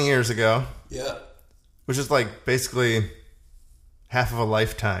was 20 years ago. Yep. Which is like basically half of a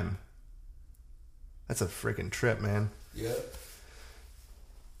lifetime. That's a freaking trip, man. Yep.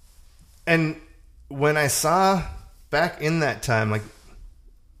 And when I saw back in that time, like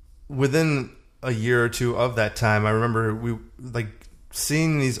within a year or two of that time, I remember we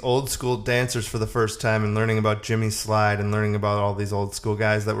seeing these old school dancers for the first time and learning about Jimmy Slide and learning about all these old school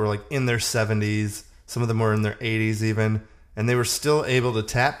guys that were like in their 70s. Some of them were in their 80s even. And they were still able to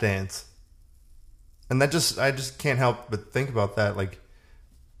tap dance. And I just can't help but think about that. Like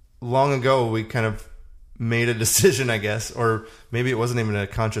long ago, we kind of made a decision, I guess, or maybe it wasn't even a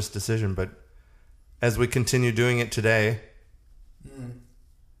conscious decision, but as we continue doing it today,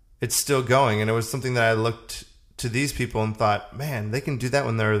 it's still going. And it was something that I looked to these people and thought, man, they can do that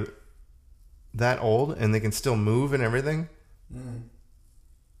when they're that old and they can still move and everything.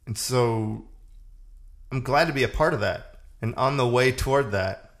 And so I'm glad to be a part of that and on the way toward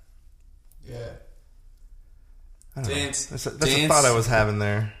that. Yeah. Dance. That's a thought I was having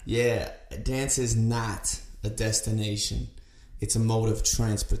there. Yeah. Dance is not a destination. It's a mode of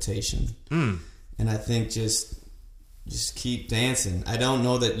transportation. And I think just keep dancing. I don't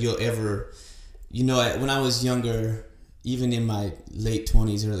know that you'll ever... when I was younger, even in my late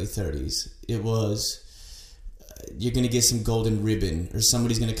 20s, early 30s, it was you're going to get some golden ribbon, or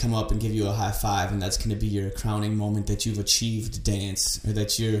somebody's going to come up and give you a high five, and that's going to be your crowning moment that you've achieved dance, or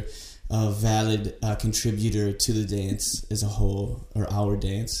that you're a valid contributor to the dance as a whole, or our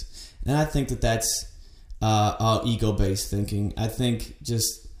dance. And I think that that's all ego-based thinking. I think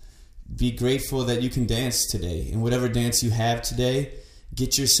just be grateful that you can dance today, and whatever dance you have today,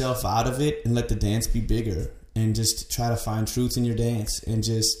 get yourself out of it and let the dance be bigger, and just try to find truth in your dance, and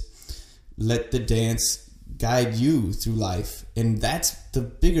just let the dance guide you through life. And that's the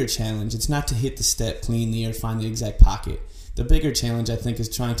bigger challenge. It's not to hit the step cleanly or find the exact pocket. The bigger challenge, I think,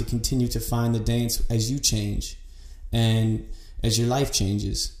 is trying to continue to find the dance as you change and as your life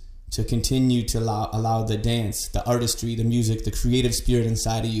changes, to continue to allow the dance, the artistry, the music, the creative spirit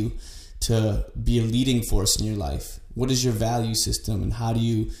inside of you to be a leading force in your life. What is your value system, and how do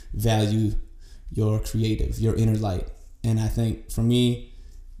you value your creative, your inner light? And I think for me,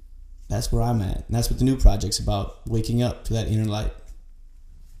 that's where I'm at. And that's what the new project's about, waking up to that inner light.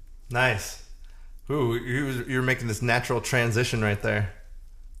 Nice. Ooh, you're making this natural transition right there.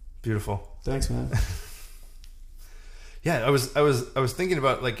 Beautiful. Thanks, man. Yeah, I was thinking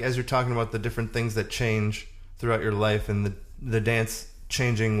about, like, as you're talking about the different things that change throughout your life, and the dance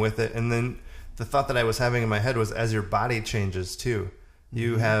changing with it, and then the thought that I was having in my head was, as your body changes too,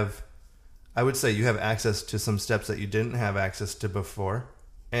 you have, I would say, you have access to some steps that you didn't have access to before,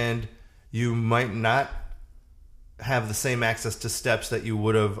 and you might not have the same access to steps that you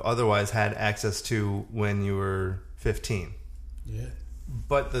would have otherwise had access to when you were 15. Yeah.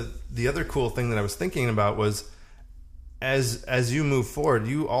 But the other cool thing that I was thinking about was, as you move forward,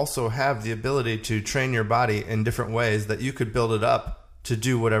 you also have the ability to train your body in different ways that you could build it up to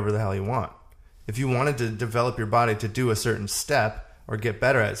do whatever the hell you want. If you wanted to develop your body to do a certain step or get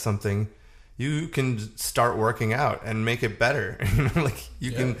better at something, you can start working out and make it better. Like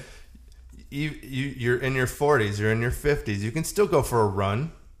you can. You're in your 40s, you're in your 50s, you can still go for a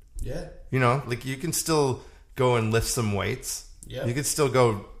run. Yeah. Like you can still go and lift some weights. Yeah. You can still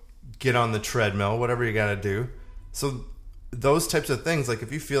go get on the treadmill, whatever you got to do. So those types of things, like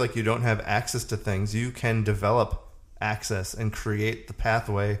if you feel like you don't have access to things, you can develop access and create the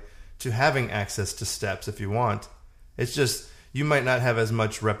pathway to having access to steps if you want. It's just, you might not have as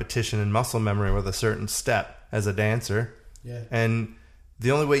much repetition and muscle memory with a certain step as a dancer. Yeah. And the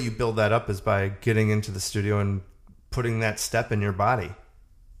only way you build that up is by getting into the studio and putting that step in your body.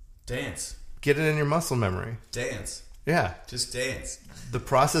 Dance. Get it in your muscle memory. Dance. Yeah. Just dance. The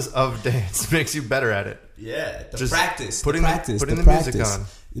process of dance makes you better at it. Yeah. The Just practice. Putting the music on.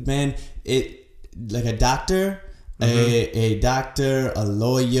 Man, like a doctor, a doctor, a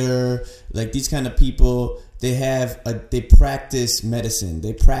lawyer, like these kind of people, they practice medicine,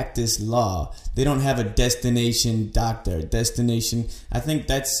 they practice law. They don't have a destination doctor. I think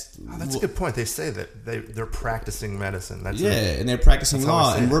that's a good point. They say that they're practicing medicine. And they're practicing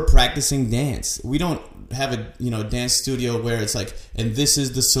law, and we're practicing dance. We don't have a dance studio where it's like, and this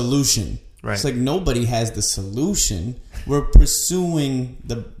is the solution. Right. It's like nobody has the solution. We're pursuing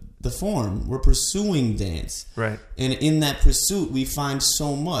the form. We're pursuing dance. Right. And in that pursuit, we find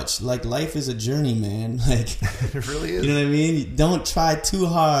so much. Like, life is a journey, man. Like, it really is. You know what I mean? Don't try too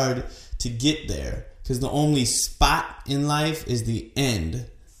hard to get there, because the only spot in life is the end.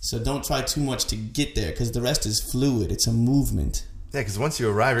 So don't try too much to get there, because the rest is fluid. It's a movement. Yeah, because once you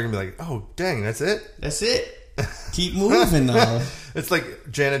arrive, you're going to be like, oh, dang, that's it? That's it. Keep moving, though. It's like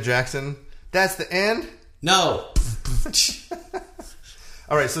Janet Jackson. That's the end? No.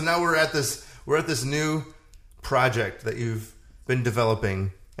 All right, so now we're at this new project that you've been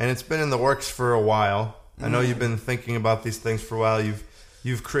developing, and it's been in the works for a while. I know you've been thinking about these things for a while.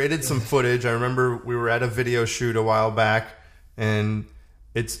 You've created some footage. I remember we were at a video shoot a while back, and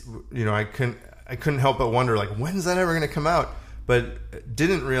it's, I couldn't help but wonder, like, when's that ever going to come out? But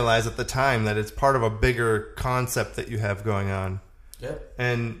didn't realize at the time that it's part of a bigger concept that you have going on. Yep.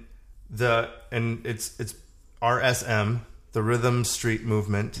 And it's RSM, the Rhythm Street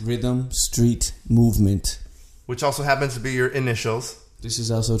Movement. Rhythm Street Movement. Which also happens to be your initials. This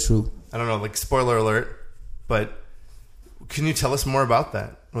is also true. I don't know, like, spoiler alert, but can you tell us more about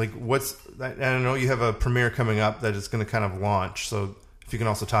that? Like, I don't know, you have a premiere coming up that is going to kind of launch, so if you can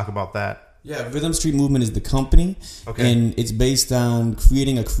also talk about that. Yeah, Rhythm Street Movement is the company, okay, and it's based on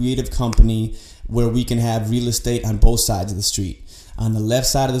creating a creative company where we can have real estate on both sides of the street. On the left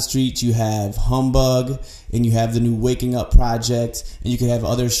side of the street, you have Humbug, and you have the new Waking Up Project, and you could have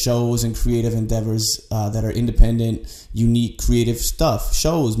other shows and creative endeavors that are independent, unique, creative stuff.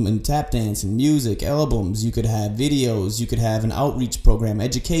 Shows and tap dance and music, albums. You could have videos. You could have an outreach program,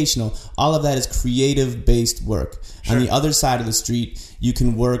 educational. All of that is creative-based work. Sure. On the other side of the street, you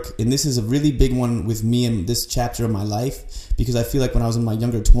can work, and this is a really big one with me in this chapter of my life, because I feel like when I was in my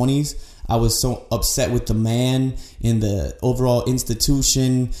younger 20s, I was so upset with the man in the overall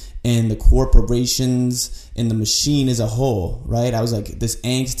institution and the corporations and the machine as a whole, right? I was like this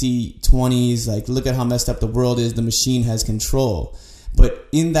angsty 20s, like, look at how messed up the world is. The machine has control. But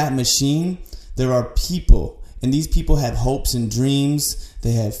in that machine, there are people, and these people have hopes and dreams.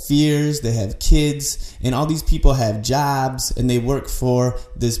 They have fears, they have kids, and all these people have jobs, and they work for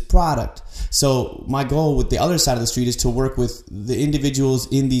this product. So my goal with the other side of the street is to work with the individuals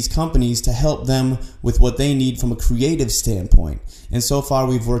in these companies to help them with what they need from a creative standpoint. And so far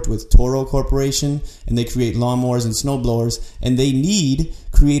we've worked with Toro Corporation, and they create lawnmowers and snowblowers, and they need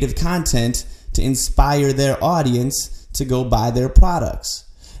creative content to inspire their audience to go buy their products.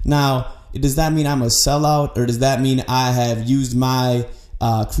 Now, does that mean I'm a sellout, or does that mean I have used my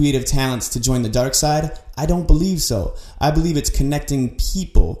creative talents to join the dark side? I don't believe so. I believe it's connecting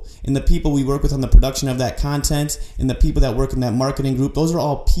people, and the people we work with on the production of that content, and the people that work in that marketing group, those are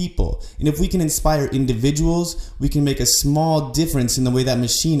all people. And if we can inspire individuals, we can make a small difference in the way that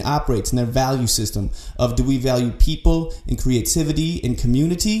machine operates and their value system of, do we value people and creativity and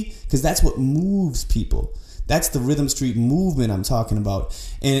community? Because that's what moves people. That's the Rhythm Street movement I'm talking about.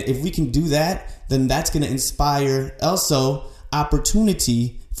 And if we can do that, then that's going to inspire also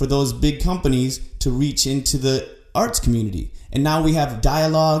opportunity for those big companies to reach into the arts community. And now we have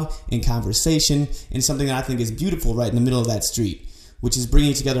dialogue and conversation, and something that I think is beautiful right in the middle of that street, which is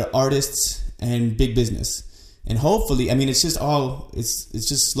bringing together artists and big business. And hopefully, I mean, it's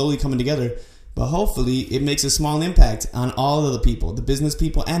just slowly coming together, but hopefully it makes a small impact on all of the people, the business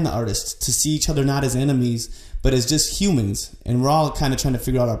people and the artists, to see each other not as enemies, but as just humans. And we're all kind of trying to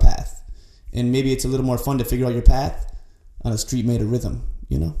figure out our path. And maybe it's a little more fun to figure out your path on a street made of rhythm,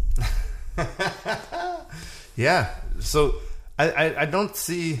 you know? Yeah. So I don't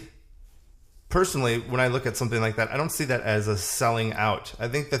see, personally, when I look at something like that, I don't see that as a selling out. I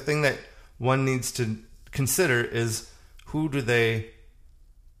think the thing that one needs to consider is, who do they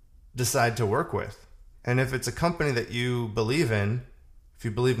decide to work with? And if it's a company that you believe in, if you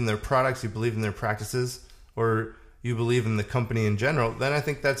believe in their products, you believe in their practices, or you believe in the company in general, then I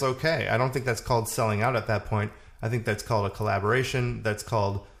think that's okay. I don't think that's called selling out at that point. I think that's called a collaboration. That's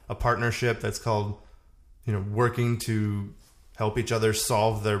called a partnership. That's called, working to help each other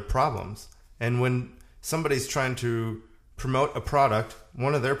solve their problems. And when somebody's trying to promote a product,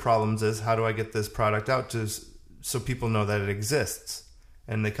 one of their problems is, how do I get this product out so people know that it exists?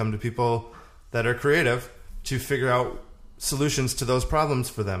 And they come to people that are creative to figure out solutions to those problems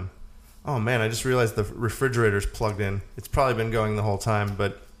for them. Oh man, I just realized the refrigerator's plugged in. It's probably been going the whole time,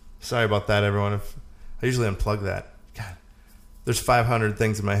 but sorry about that, everyone. I usually unplug that. God, there's 500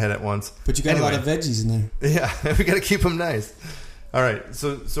 things in my head at once. But you got a lot of veggies in there. Yeah, we got to keep them nice. All right,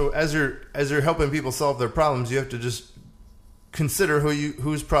 so as you're helping people solve their problems, you have to just consider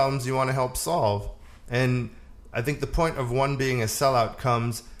whose problems you want to help solve. And I think the point of one being a sellout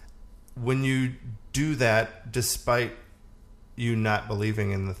comes when you do that despite you not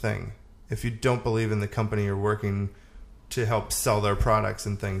believing in the thing. If you don't believe in the company you're working to help sell their products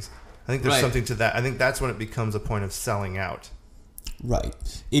and things, I think there's something to that. I think that's when it becomes a point of selling out. Right.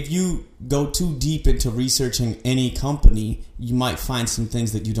 If you go too deep into researching any company, you might find some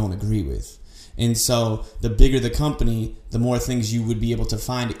things that you don't agree with. And so the bigger the company, the more things you would be able to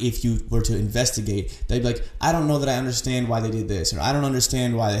find if you were to investigate. They'd be like, I don't know that I understand why they did this, or I don't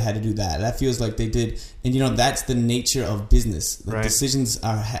understand why they had to do that. That feels like they did. And, that's the nature of business. Like, decisions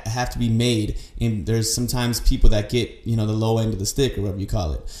have to be made. And there's sometimes people that get, the low end of the stick, or whatever you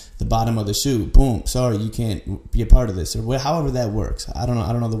call it, the bottom of the shoe. Boom. Sorry, you can't be a part of this, or however that works. I don't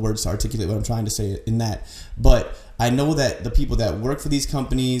know the words to articulate what I'm trying to say in that. But I know that the people that work for these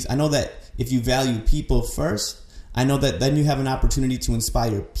companies, I know that if you value people first, I know that then you have an opportunity to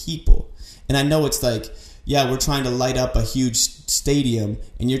inspire people. And I know it's like, yeah, we're trying to light up a huge stadium,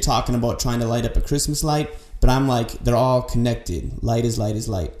 and you're talking about trying to light up a Christmas light, but I'm like, they're all connected. Light is light is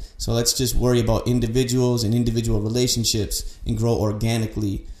light. So let's just worry about individuals and individual relationships and grow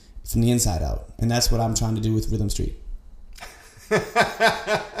organically from the inside out. And that's what I'm trying to do with Rhythm Street. Try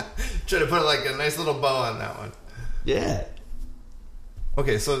to put like a nice little bow on that one. Yeah.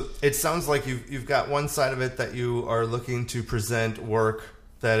 Okay, so it sounds like you've got one side of it that you are looking to present work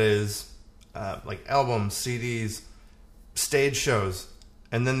that is like albums, CDs, stage shows,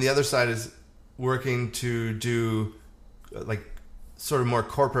 and then the other side is working to do like sort of more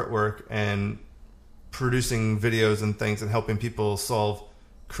corporate work and producing videos and things and helping people solve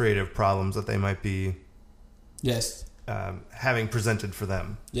creative problems that they might be Yes. Having presented for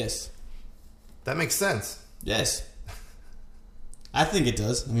them. Yes. That makes sense. Yes. I think it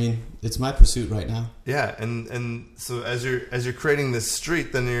does. I mean, it's my pursuit right now. Yeah, and so as you're creating this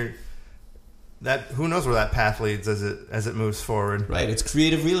street, then who knows where that path leads as it moves forward. Right. It's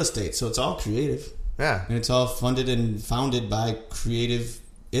creative real estate, so it's all creative. Yeah. And it's all funded and founded by creative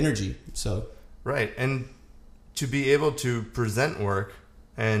energy. So right, and to be able to present work,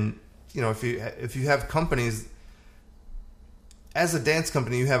 and if you have companies, as a dance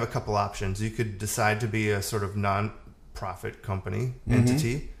company, you have a couple options. You could decide to be a sort of non-profit company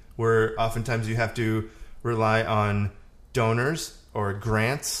entity, where oftentimes you have to rely on donors or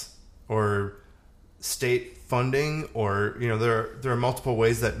grants or state funding, or there are multiple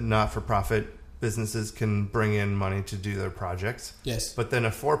ways that not-for-profit businesses can bring in money to do their projects. yes. But then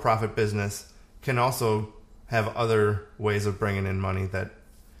a for-profit business can also have other ways of bringing in money that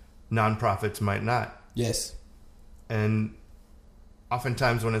nonprofits might not. Yes. And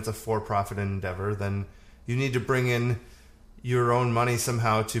oftentimes when it's a for-profit endeavor, then you need to bring in your own money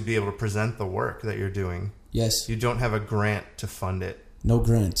somehow to be able to present the work that you're doing. Yes. You don't have a grant to fund it. No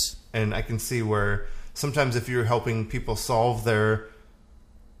grants. And I can see where sometimes if you're helping people solve their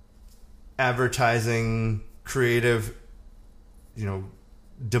advertising creative,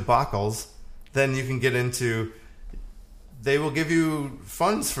 debacles, then you can get into, they will give you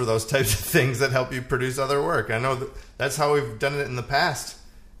funds for those types of things that help you produce other work. I know that's how we've done it in the past,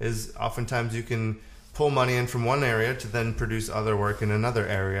 is oftentimes you can pull money in from one area to then produce other work in another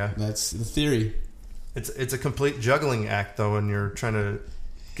area. That's the theory. It's a complete juggling act, though, when you're trying to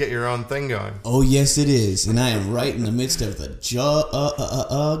get your own thing going. Oh, yes, it is. And I am right in the midst of the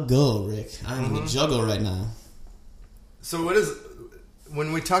juggle, Rick. I'm in the juggle right now. So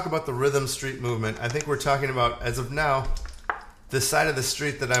when we talk about the Rhythm Street movement, I think we're talking about, as of now, the side of the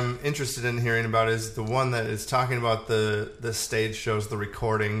street that I'm interested in hearing about is the one that is talking about the stage shows, the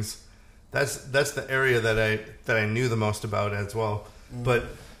recordings. That's the area that I knew the most about as well. But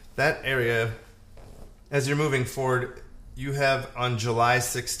that area, as you're moving forward, you have on July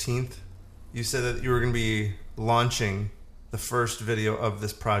 16th, you said that you were going to be launching the first video of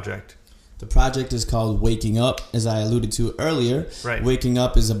this project. The project is called Waking Up, as I alluded to earlier. Right. Waking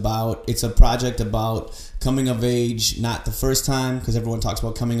Up it's a project about coming of age, not the first time, because everyone talks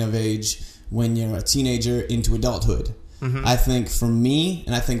about coming of age when you're a teenager into adulthood. I think for me,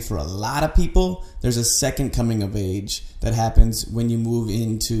 and I think for a lot of people, there's a second coming of age that happens when you move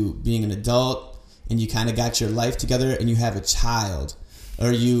into being an adult and you kind of got your life together and you have a child,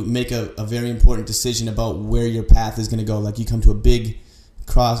 or you make a very important decision about where your path is going to go. Like you come to a big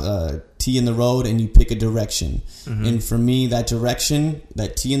T in the road and you pick a direction. And for me, that direction,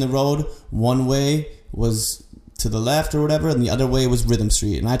 that T in the road, one way was to the left or whatever, and the other way was Rhythm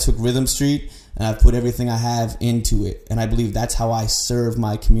Street. And I took Rhythm Street and I've put everything I have into it. And I believe that's how I serve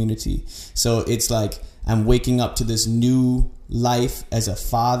my community. So it's like I'm waking up to this new life as a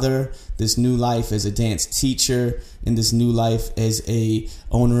father, this new life as a dance teacher, and this new life as a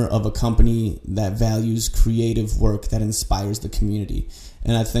owner of a company that values creative work that inspires the community.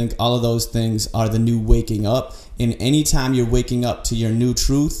 And I think all of those things are the new waking up. And anytime you're waking up to your new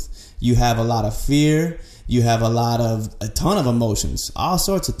truth, you have a lot of fear. You have a ton of emotions. All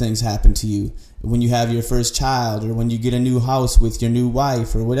sorts of things happen to you when you have your first child, or when you get a new house with your new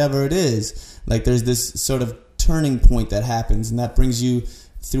wife, or whatever it is. Like there's this sort of turning point that happens, and that brings you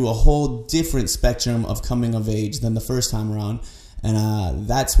through a whole different spectrum of coming of age than the first time around. And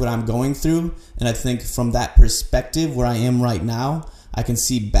that's what I'm going through. And I think from that perspective, where I am right now, I can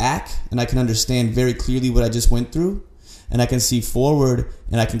see back and I can understand very clearly what I just went through. And I can see forward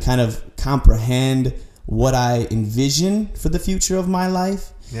and I can kind of comprehend what I envision for the future of my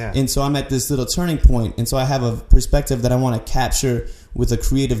life. Yeah. And so I'm at this little turning point. And so I have a perspective that I want to capture with a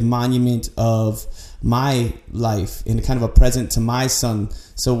creative monument of my life and kind of a present to my son.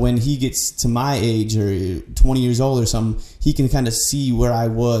 So when he gets to my age, or 20 years old or something, he can kind of see where I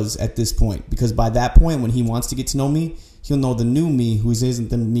was at this point. Because by that point, when he wants to get to know me, he'll know the new me who isn't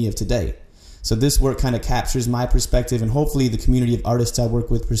the me of today. So this work kind of captures my perspective, and hopefully the community of artists I work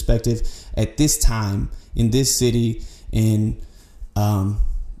with perspective at this time in this city, in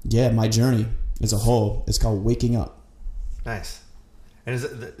my journey as a whole. It's called Waking Up. Nice. And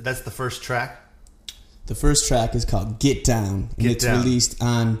that's the first track? The first track is called Get Down, and it's released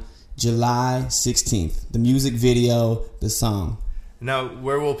on July 16th. The music video, the song. Now,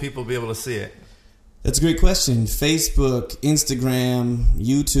 where will people be able to see it? That's a great question. Facebook, Instagram,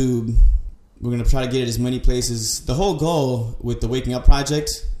 YouTube. We're going to try to get it as many places. The whole goal with the Waking Up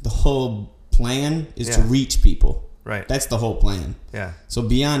Project, the whole plan is to reach people. Right. That's the whole plan. Yeah. So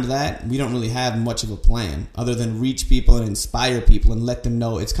beyond that, we don't really have much of a plan other than reach people and inspire people and let them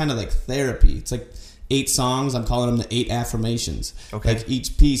know. It's kind of like therapy. It's like 8 songs. I'm calling them the 8 affirmations. Okay. Like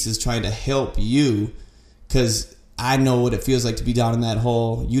each piece is trying to help you, because I know what it feels like to be down in that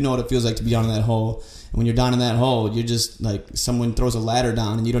hole. You know what it feels like to be down in that hole. And when you're down in that hole, you're just like someone throws a ladder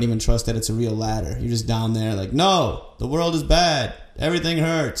down and you don't even trust that it's a real ladder. You're just down there like, no, the world is bad. Everything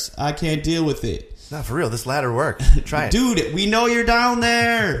hurts. I can't deal with it. No, for real, this ladder worked. Try it. Dude, we know you're down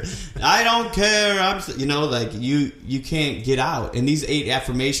there. I don't care. Like you can't get out. And these 8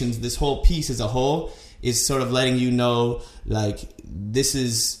 affirmations, this whole piece as a whole is sort of letting you know, like, this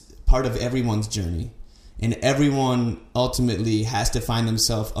is part of everyone's journey. And everyone ultimately has to find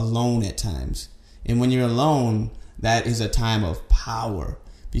themselves alone at times. And when you're alone, that is a time of power,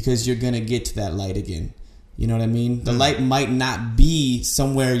 because you're going to get to that light again. You know what I mean? The light might not be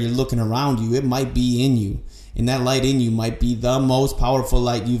somewhere you're looking around you. It might be in you. And that light in you might be the most powerful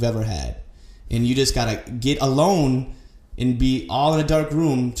light you've ever had. And you just got to get alone and be all in a dark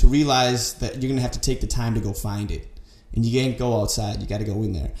room to realize that you're going to have to take the time to go find it. And you can't go outside. You got to go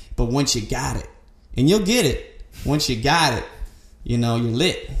in there. But once you got it, and you'll get it, once you got it, you're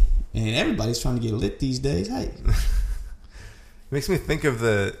lit. And everybody's trying to get lit these days. Hey. It makes me think of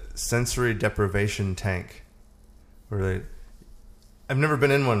the sensory deprivation tank. I've never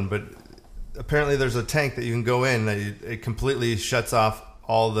been in one, but apparently there's a tank that you can go in that it completely shuts off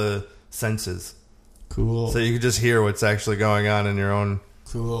all the senses. Cool. So you can just hear what's actually going on in your own.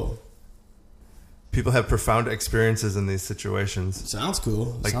 Cool. People have profound experiences in these situations. Sounds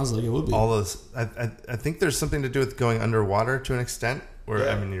cool. Sounds like it would be. All those. I think there's something to do with going underwater to an extent where,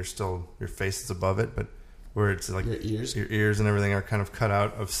 I mean, your face is above it, but where it's like your ears and everything are kind of cut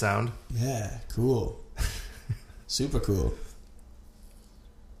out of sound. Yeah, cool. Super cool.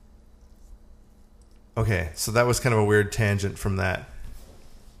 Okay, so that was kind of a weird tangent from that.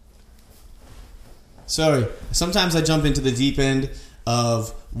 Sorry. Sometimes I jump into the deep end of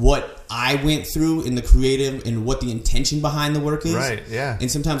what I went through in the creative and what the intention behind the work is. Right, yeah. And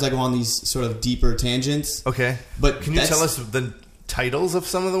sometimes I go on these sort of deeper tangents. Okay. But can you tell us the titles of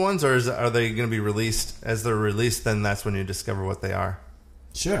some of the ones, or are they going to be released? As they're released, then that's when you discover what they are.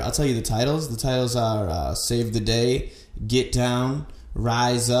 Sure, I'll tell you the titles. The titles are Save the Day, Get Down,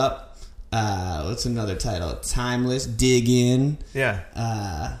 Rise Up. What's another title? Timeless, Dig In.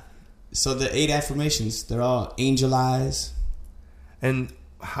 Yeah. So the 8 affirmations, they're all Angel Eyes. And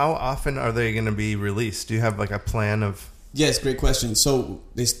how often are they going to be released? Do you have like a plan of? Yes, great question. So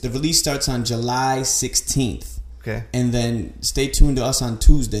the release starts on July 16th. Okay. And then stay tuned to us on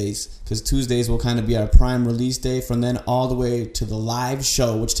Tuesdays, because Tuesdays will kind of be our prime release day, from then all the way to the live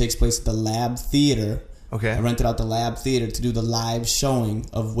show, which takes place at the Lab Theater. Okay. I rented out the Lab Theater to do the live showing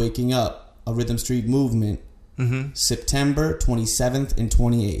of Waking Up, a Rhythm Street Movement, September 27th and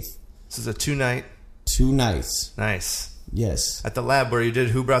 28th. This is a 2-night. 2 nights. Nice. Yes. At the Lab where you did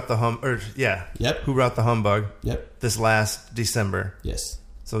Who Brought the Yep. Who Brought the Humbug. Yep. This last December. Yes.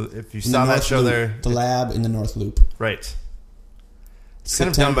 So if you saw that show there, the Lab in the North Loop. right? It's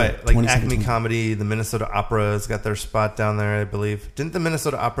kind of done by like Acme Comedy. The Minnesota Opera has got their spot down there, I believe. Didn't the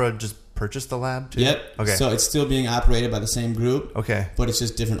Minnesota Opera just purchase the Lab too? Yep. Okay. So it's still being operated by the same group. Okay. But it's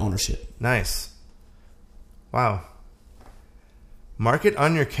just different ownership. Nice. Wow. Mark it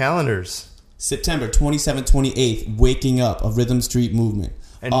on your calendars. September 27th, 28th, Waking Up, a Rhythm Street Movement.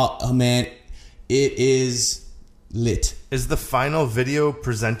 And oh man, it is lit. Is the final video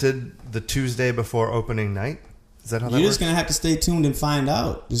presented the Tuesday before opening night? Is that how that You're works? just going to have to stay tuned and find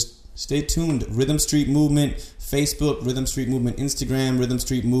out. Just stay tuned. Rhythm Street Movement, Facebook, Rhythm Street Movement, Instagram, Rhythm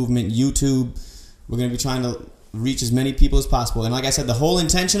Street Movement, YouTube. We're going to be trying to reach as many people as possible. And like I said, the whole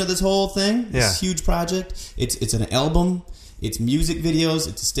intention of this whole thing, this huge project, it's an album, it's music videos,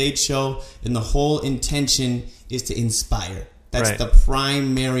 it's a stage show, and the whole intention is to inspire. That's the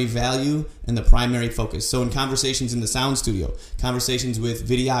primary value and the primary focus. So in conversations in the sound studio, conversations with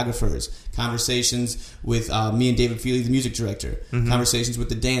videographers, conversations with me and David Feely, the music director, conversations with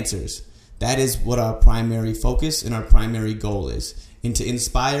the dancers, that is what our primary focus and our primary goal is. And to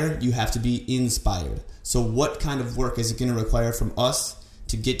inspire, you have to be inspired. So what kind of work is it going to require from us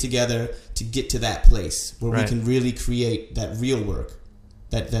to get together to get to that place where we can really create that real work?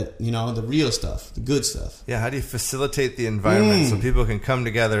 That you know, the real stuff, the good stuff. Yeah, how do you facilitate the environment so people can come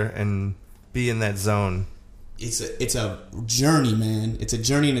together and be in that zone? It's a journey, man. It's a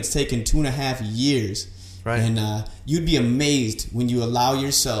journey, and it's taken 2.5 years. Right. And you'd be amazed when you allow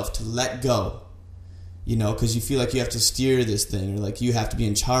yourself to let go you know, because you feel like you have to steer this thing, or like you have to be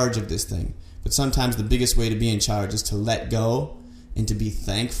in charge of this thing. But sometimes the biggest way to be in charge is to let go and to be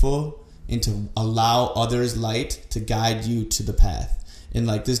thankful and to allow others' light to guide you to the path. And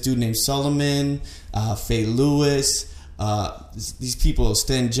like this dude named Solomon, Faye Lewis, these people,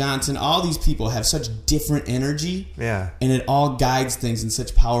 Stan Johnson, all these people have such different energy. Yeah. And it all guides things in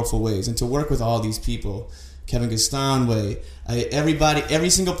such powerful ways. And to work with all these people, Kevin Gastonway, everybody, every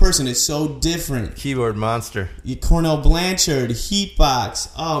single person is so different. Keyboard monster. Cornell Blanchard,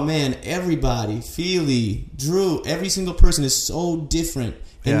 Heatbox, oh man, everybody, Feely, Drew, every single person is so different.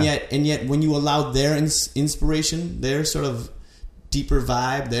 And yet when you allow their inspiration, their sort of deeper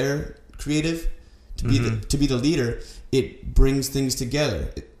vibe, their creative, to be the leader, it brings things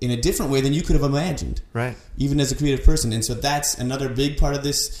together in a different way than you could have imagined. Right. Even as a creative person. And so that's another big part of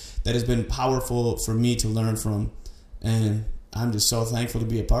this that has been powerful for me to learn from. And I'm just so thankful to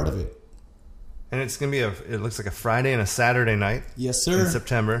be a part of it. And it's going to be it looks like a Friday and a Saturday night. Yes, sir. In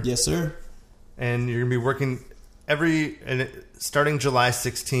September. Yes, sir. And you're going to be working starting July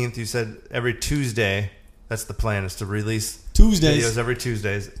 16th, you said every Tuesday. That's the plan, is to release Tuesdays. videos every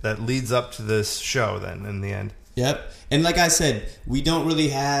Tuesdays. That leads up to this show then in the end. Yep. And like I said, we don't really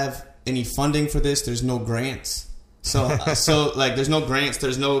have any funding for this. There's no grants. So like there's no grants,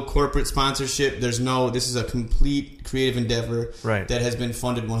 there's no corporate sponsorship, this is a complete creative endeavor that has been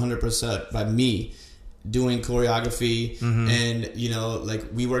funded 100% by me doing choreography. And you know, like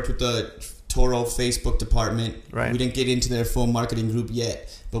we worked with the Toro Facebook department. We didn't get into their full marketing group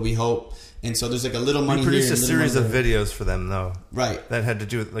yet, but we hope. And so there's like a little money here. You produced a series of videos for them though. Right. That had to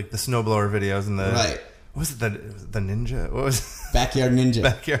do with like the snowblower videos and the what was it, the ninja? What was it? Backyard Ninja.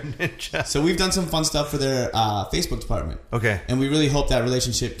 Backyard Ninja. So we've done some fun stuff for their Facebook department. Okay. And we really hope that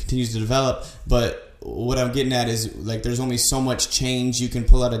relationship continues to develop. But what I'm getting at is like there's only so much change you can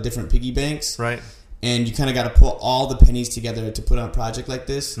pull out of different piggy banks. Right. And you kind of got to pull all the pennies together to put on a project like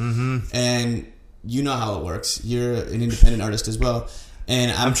this. And you know how it works. You're an independent artist as well.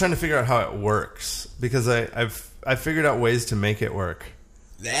 And I'm trying to figure out how it works because I've figured out ways to make it work.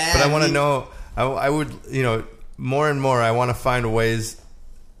 But I want to know. I would, you know, more and more. I want to find ways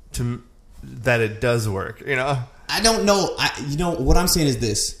that it does work. You know. I don't know. You know what I'm saying is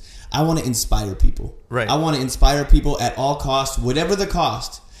this. I want to inspire people. Right. I want to inspire people at all costs, whatever the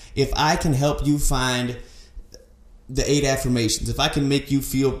cost. If I can help you find the 8 affirmations, if I can make you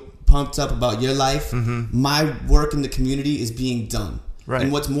feel pumped up about your life, my work in the community is being done. Right.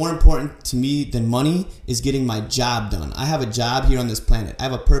 And what's more important to me than money is getting my job done. I have a job here on this planet. I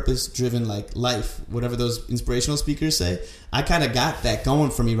have a purpose-driven like life, whatever those inspirational speakers say. I kind of got that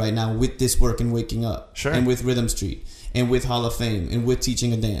going for me right now with this work and waking up. Sure. And with Rhythm Street and with Hall of Fame and with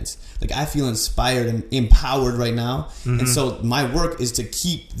teaching a dance. Like I feel inspired and empowered right now. And so my work is to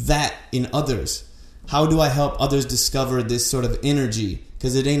keep that in others. How do I help others discover this sort of energy?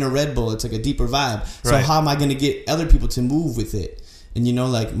 Because it ain't a Red Bull. It's like a deeper vibe. So how am I going to get other people to move with it? And you know,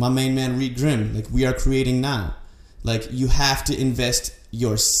 like my main man Reed Grimm, like we are creating now. Like you have to invest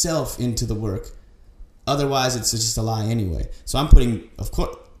yourself into the work. Otherwise, it's just a lie anyway. So I'm putting, of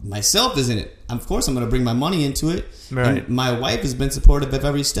course, myself is in it. Of course, I'm going to bring my money into it. Right. And my wife has been supportive of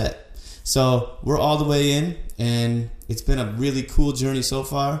every step. So we're all the way in, and it's been a really cool journey so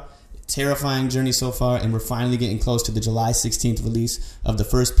far. Terrifying journey so far, and we're finally getting close to the July 16th release of the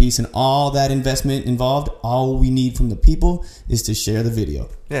first piece, and all that investment involved, all we need from the people is to share the video.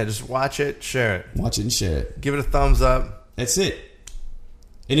 Yeah, just watch it, share it. Watch it and share it. Give it a thumbs up. That's it.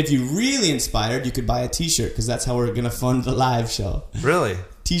 And if you're really inspired, you could buy a t-shirt, because that's how we're going to fund the live show. Really?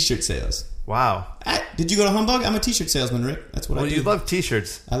 T-shirt sales. Wow. Did you go to Humbug? I'm a t-shirt salesman, Rick. That's what I do. Well, you love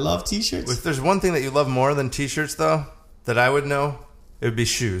t-shirts. I love t-shirts. If there's one thing that you love more than t-shirts, though, that I would know, it would be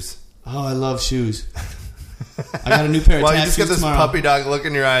shoes. Oh, I love shoes. I got a new pair of well, tap you just got this tomorrow. puppy dog look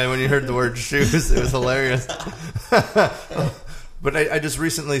in your eye when you heard the word shoes. It was hilarious. But I just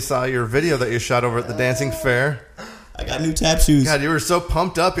recently saw your video that you shot over at the Dancing Fair. I got new tap shoes. God, you were so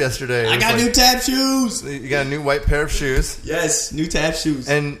pumped up yesterday. I got new tap shoes. You got a new white pair of shoes. Yes, new tap shoes.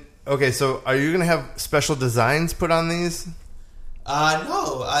 And, okay, so are you going to have special designs put on these?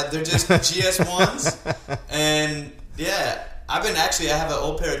 No. They're just GS1s. And, yeah. I have an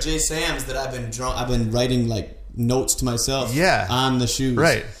old pair of J. Sam's that I've been writing like notes to myself on the shoes.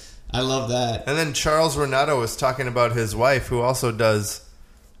 Right. I love that. And then Charles Renato was talking about his wife who also does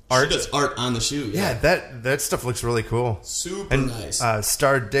art. She does art on the shoes. Yeah, that stuff looks really cool. Super nice.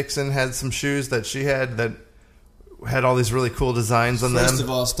 Star Dixon had some shoes that she had that had all these really cool designs on them. First of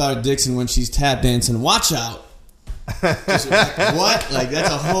all, Star Dixon, when she's tap dancing, watch out. Just like, what? Like, that's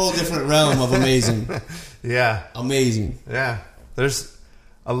a whole different realm of amazing. Yeah. Amazing. Yeah. There's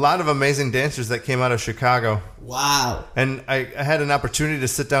a lot of amazing dancers that came out of Chicago. Wow. And I had an opportunity to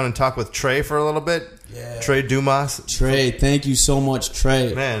sit down and talk with Trey for a little bit. Yeah. Trey Dumas. Trey, thank you so much,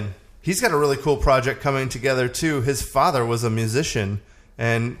 Trey. Man, he's got a really cool project coming together too. His father was a musician,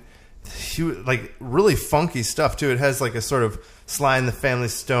 and he like really funky stuff too. It has like a sort of Sly and the Family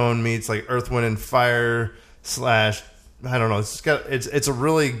Stone meets like Earth, Wind and Fire / I don't know. It's a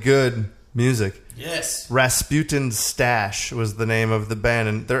really good music. Yes. Rasputin's Stash was the name of the band,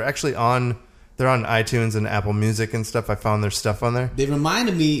 and they're actually on iTunes and Apple Music and stuff. I found their stuff on there. They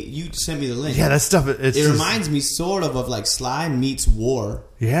reminded me. You sent me the link. Yeah, that stuff. It reminds me sort of like Sly meets War.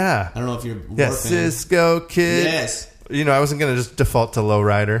 Yeah. I don't know if you're a War fan. Cisco Kid. Yes. You know, I wasn't gonna just default to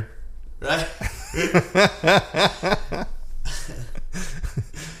Lowrider. Right.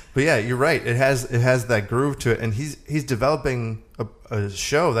 But yeah, you're right. It has that groove to it, and he's developing a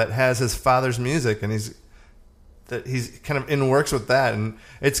show that has his father's music, and he's kind of in works with that. And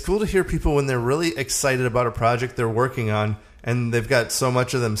it's cool to hear people when they're really excited about a project they're working on, and they've got so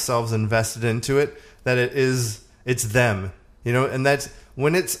much of themselves invested into it that it's them, you know. And that's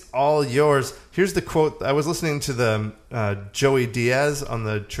when it's all yours. Here's the quote. I was listening to the Joey Diaz on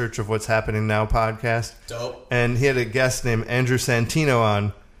the Church of What's Happening Now podcast. Dope. And he had a guest named Andrew Santino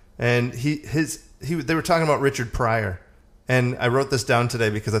on. And they were talking about Richard Pryor, and I wrote this down today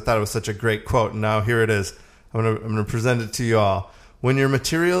because I thought it was such a great quote. And now here it is. I'm gonna present it to you all. When your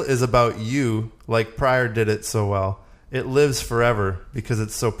material is about you, like Pryor did it so well, it lives forever because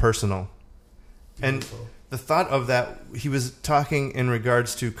it's so personal. Beautiful. And the thought of that, he was talking in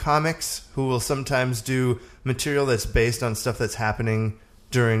regards to comics who will sometimes do material that's based on stuff that's happening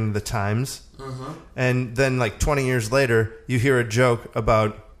during the times, and then like 20 years later, you hear a joke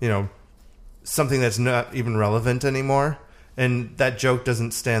about, you know, something that's not even relevant anymore, and that joke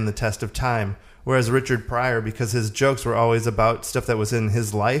doesn't stand the test of time. Whereas Richard Pryor, because his jokes were always about stuff that was in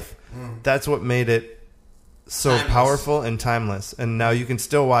his life, that's what made it so powerful and timeless. And now you can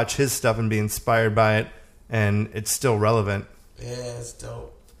still watch his stuff and be inspired by it, and it's still relevant. Yeah, it's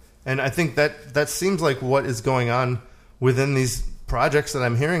dope. And I think that seems like what is going on within these projects that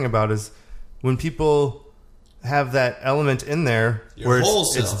I'm hearing about, is when people have that element in there where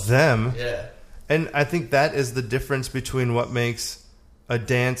it's them. Yeah. And I think that is the difference between what makes a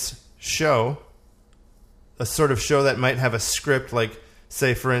dance show, a sort of show that might have a script, like,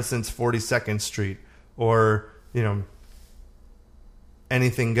 say, for instance, 42nd Street, or, you know,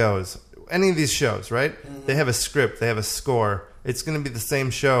 Anything Goes. Any of these shows, right? Mm-hmm. They have a script, they have a score. It's going to be the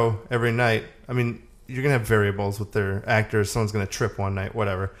same show every night. I mean, you're going to have variables with their actors. Someone's going to trip one night,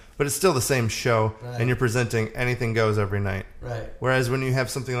 whatever. But it's still the same show, right. And you're presenting Anything Goes every night. Right. Whereas when you have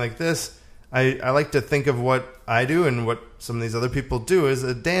something like this, I like to think of what I do and what some of these other people do as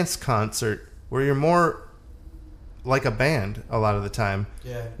a dance concert, where you're more like a band a lot of the time.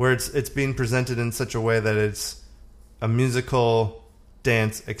 Yeah. Where it's being presented in such a way that it's a musical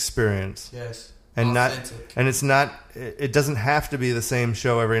dance experience. Yes. And authentic. It doesn't have to be the same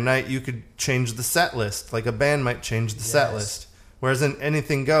show every night. You could change the set list. Like a band might change the set list. Whereas in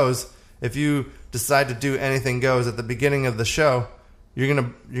Anything Goes, if you decide to do Anything Goes at the beginning of the show, you're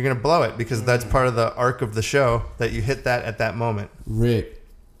gonna blow it, because that's part of the arc of the show, that you hit that at that moment. Rick,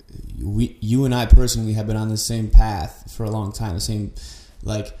 you and I personally have been on the same path for a long time. The same,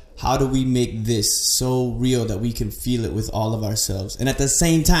 like, how do we make this so real that we can feel it with all of ourselves, and at the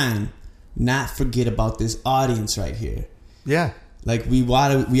same time not forget about this audience right here? Yeah. Like,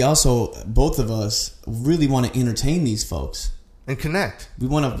 we also, both of us, really want to entertain these folks and connect. We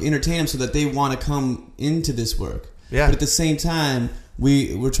want to entertain them so that they want to come into this work. Yeah. But at the same time,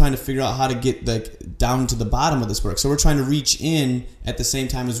 we're trying to figure out how to get, like, down to the bottom of this work. So we're trying to reach in at the same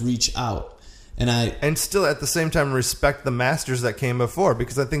time as reach out. And still at the same time respect the masters that came before,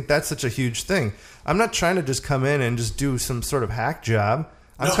 because I think that's such a huge thing. I'm not trying to just come in and just do some sort of hack job.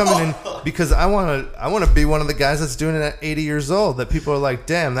 I'm coming in because I want to be one of the guys that's doing it at 80 years old, that people are like,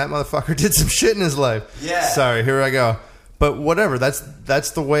 damn, that motherfucker did some shit in his life. Yeah. Sorry, here I go. But whatever, that's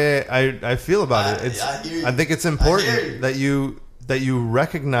the way I feel about it. I think it's important that you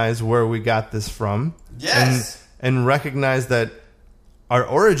recognize where we got this from. Yes. And recognize that our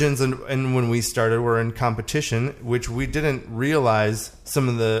origins and when we started were in competition, which we didn't realize some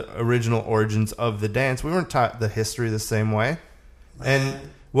of the original origins of the dance. We weren't taught the history the same way. And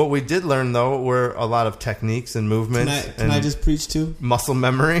what we did learn, though, were a lot of techniques and movements. Can I just preach too? Muscle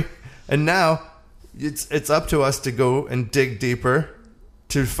memory. And now it's up to us to go and dig deeper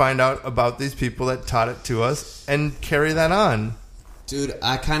to find out about these people that taught it to us and carry that on. Dude,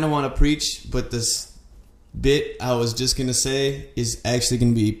 I kind of want to preach, but bit I was just gonna say is actually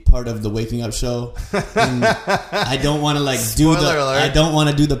gonna be part of the Waking Up show, and I don't want to Spoiler alert. I don't want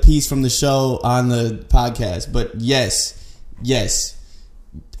to do the piece from the show on the podcast. But yes,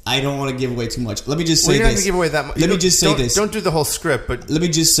 I don't want to give away too much. Let me just say you're not this. gonna give away that much. Let me just say this. Don't do the whole script, but Let me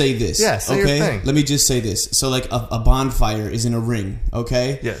just say this. Yeah, say your thing. Let me just say this. So, like, a bonfire is in a ring,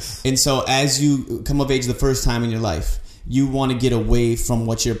 okay? Yes. And so, as you come of age the first time in your life, you want to get away from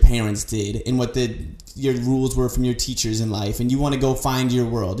what your parents did and what your rules were from your teachers in life, and you want to go find your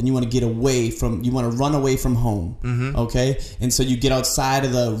world, and you want to get away from, you want to run away from home, okay? And so you get outside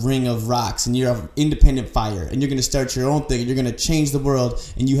of the ring of rocks, and you're an independent fire, and you're going to start your own thing, and you're going to change the world,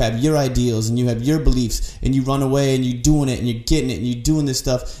 and you have your ideals, and you have your beliefs, and you run away, and you're doing it, and you're getting it, and you're doing this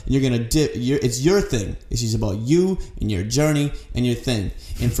stuff, and you're going to dip. It's your thing. It's just about you and your journey and your thing.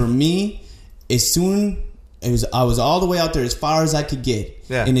 And for me, I was all the way out there as far as I could get.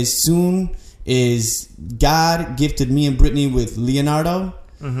 Yeah. And as soon as God gifted me and Brittany with Leonardo,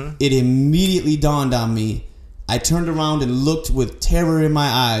 it immediately dawned on me. I turned around and looked with terror in my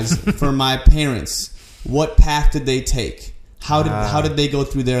eyes for my parents. What path did they take? How did they go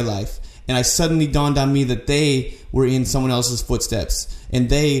through their life? And I suddenly dawned on me that they were in someone else's footsteps, and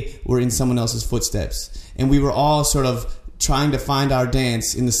they were in someone else's footsteps, and we were all sort of trying to find our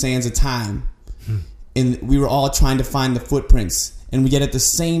dance in the sands of time. And we were all trying to find the footprints. And yet at the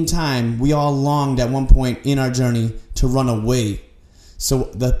same time, we all longed at one point in our journey to run away. So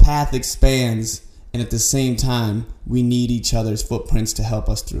the path expands, and at the same time, we need each other's footprints to help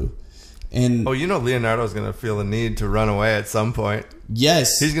us through. And Leonardo's going to feel the need to run away at some point.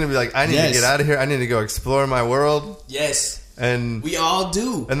 yes. He's going to be like, I need to get out of here. I need to go explore my world. Yes. And We all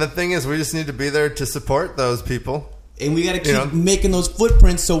do. And the thing is, we just need to be there to support those people. And we got to keep making those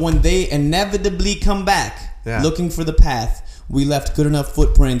footprints so when they inevitably come back looking for the path, we left good enough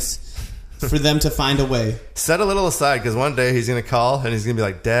footprints for them to find a way. Set a little aside, because one day he's going to call and he's going to be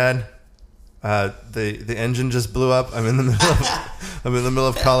like, Dad, the engine just blew up. I'm in the middle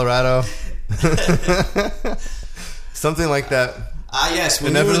of Colorado. Something like that. Yes.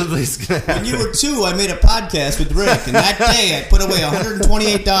 Inevitably it's going to happen. When you were 2, I made a podcast with Rick, and that day I put away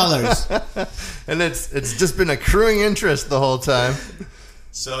 $128. And it's just been accruing interest the whole time.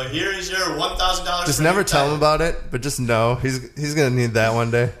 So here is your $1,000. Just never tell him about it, but just know he's going to need that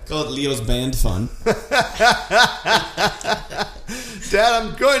one day. Call it Leo's Band Fund. Dad,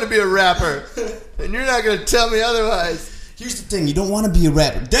 I'm going to be a rapper, and you're not going to tell me otherwise. Here's the thing: you don't want to be a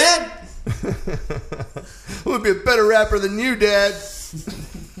rapper, Dad. I would be a better rapper than you, Dad.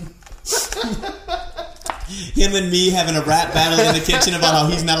 Him and me having a rap battle in the kitchen about how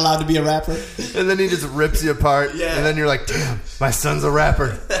he's not allowed to be a rapper. And then he just rips you apart. Yeah. And then you're like, damn, my son's a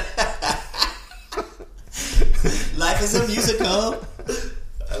rapper. Life is a musical.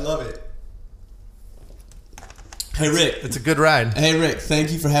 I love it. Hey, Rick. It's a good ride. Hey, Rick.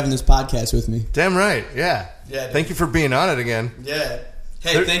 Thank you for having this podcast with me. Damn right. Yeah. Yeah. Thank you for being on it again. Yeah.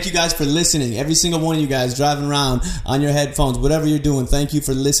 Hey, thank you guys for listening. Every single one of you guys driving around on your headphones, whatever you're doing, thank you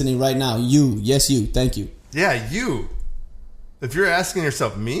for listening right now. You. Yes, you. Thank you. Yeah, you. If you're asking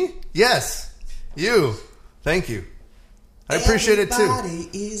yourself, me? Yes. You. Thank you. I appreciate it too. Everybody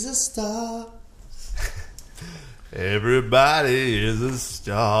is a star. Everybody is a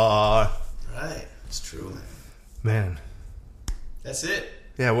star. Right. It's true, man. Man. That's it.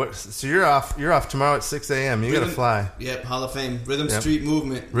 Yeah, what? So you're off tomorrow at 6 a.m. You got to fly. Yep, Hall of Fame. Rhythm Street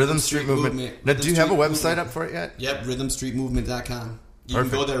Movement. Rhythm Street Movement. Now, do you have a website up for it yet? Yep, rhythmstreetmovement.com. You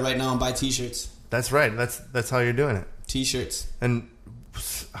Perfect. can go there right now and buy t-shirts. That's right. That's how you're doing it. T-shirts. And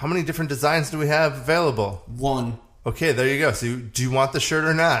how many different designs do we have available? 1. Okay, there you go. So do you want the shirt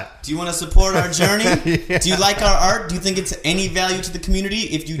or not? Do you want to support our journey? Yeah. Do you like our art? Do you think it's any value to the community?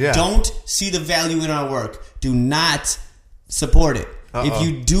 If you don't see the value in our work, do not support it. If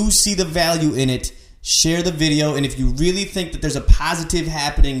you do see the value in it, share the video. And if you really think that there's a positive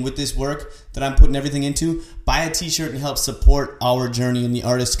happening with this work that I'm putting everything into, buy a t-shirt and help support our journey and the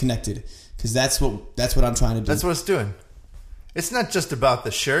artists connected. Because that's what I'm trying to do. That's what it's doing. It's not just about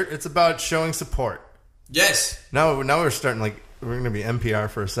the shirt. It's about showing support. Yes. Now we're starting we're going to be NPR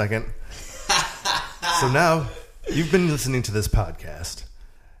for a second. So now you've been listening to this podcast.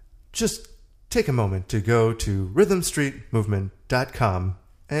 Just take a moment to go to rhythmstreetmovement.com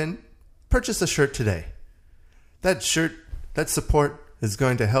and purchase a shirt today. That shirt, that support is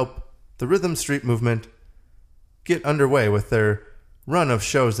going to help the Rhythm Street Movement get underway with their run of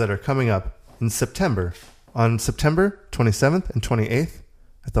shows that are coming up in September, on September 27th and 28th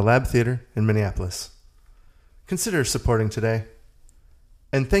at the Lab Theater in Minneapolis. Consider supporting today.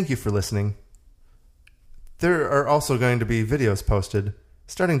 And thank you for listening. There are also going to be videos posted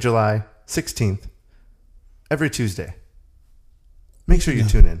starting July 16th every Tuesday. Make sure you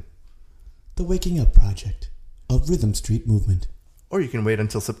tune in. The Waking Up Project, a Rhythm Street movement. Or you can wait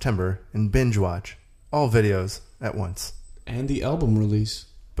until September and binge watch all videos at once. And the album release.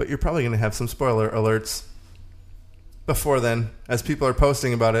 But you're probably going to have some spoiler alerts before then, as people are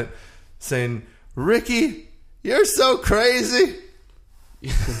posting about it, saying, Ricky, you're so crazy.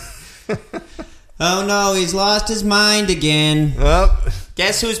 Oh no, he's lost his mind again.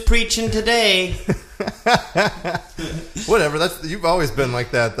 Guess who's preaching today? Whatever. You've always been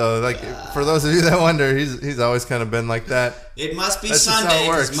like that, though. Like, for those of you that wonder, he's always kind of been like that. It must be That's Sunday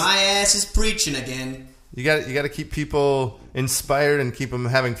because my ass is preaching again. You got to keep people inspired and keep them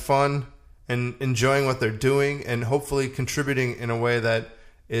having fun and enjoying what they're doing and hopefully contributing in a way that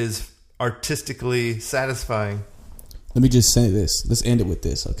is artistically satisfying. Let me just say this. Let's end it with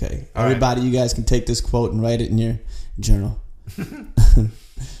this, okay? All Everybody, you guys can take this quote and write it in your journal.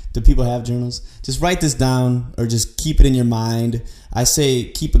 Do people have journals? Just write this down or just keep it in your mind. I say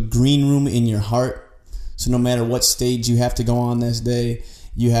keep a green room in your heart. So no matter what stage you have to go on this day,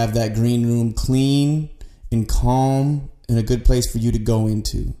 you have that green room clean and calm and a good place for you to go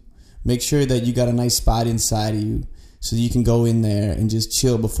into. Make sure that you got a nice spot inside of you so you can go in there and just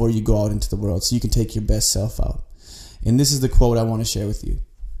chill before you go out into the world so you can take your best self out. And this is the quote I want to share with you.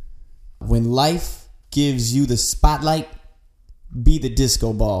 When life gives you the spotlight, be the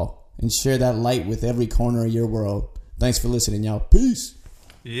disco ball and share that light with every corner of your world. Thanks for listening, y'all. Peace.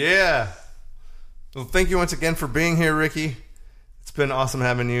 Yeah. Well, thank you once again for being here, Ricky. It's been awesome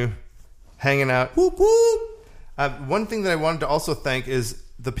having you hanging out. Whoop, whoop. One thing that I wanted to also thank is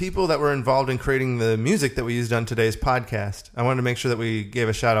the people that were involved in creating the music that we used on today's podcast. I wanted to make sure that we gave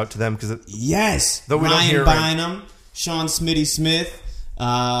a shout out to them because yes, though we Ryan don't hear Bynum, Sean Smitty Smith,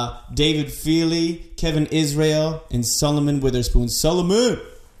 David Feely, Kevin Israel, and Solomon Witherspoon. Solomon.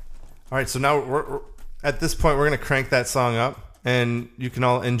 All right, so now we're at this point we're going to crank that song up, and you can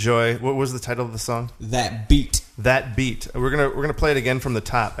all enjoy. What was the title of the song? That Beat. That Beat. We're gonna play it again from the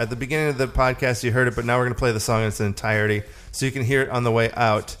top. At the beginning of the podcast, you heard it, but now we're gonna play the song in its entirety, so you can hear it on the way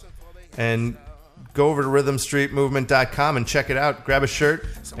out. And go over to rhythmstreetmovement.com and check it out. Grab a shirt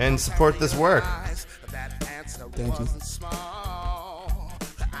and support this work. Thank you.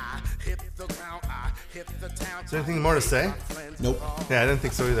 Is there anything more to say? Nope. Yeah, I didn't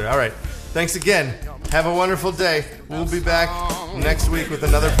think so either. All right. Thanks again. Have a wonderful day. We'll be back next week with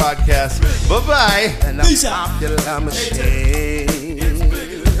another podcast. Bye-bye. Peace out.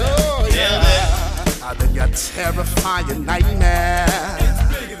 Oh, yeah. I think you're terrifying nightmare.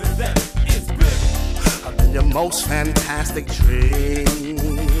 I've been your most fantastic dream.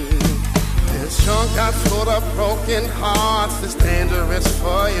 This junk got full of broken hearts. It's dangerous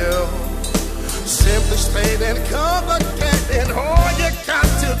for you. Simply stay and cover and all you got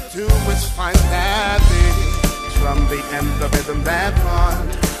to do is find that beat. Drum beat and the rhythm that run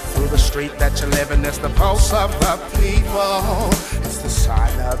through the street that you live in. It's the pulse of the people. It's the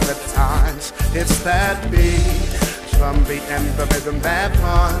sign of the times. It's that beat. Drum beat and the rhythm that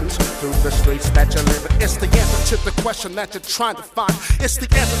runs through the streets that you live in. It's the answer to the question that you're trying to find. It's the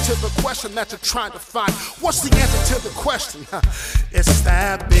answer to the question that you're trying to find. What's the answer to the question? It's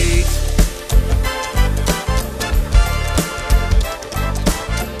that beat.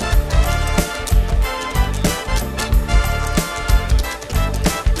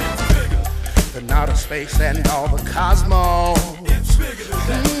 Outer space and all the cosmos. It's bigger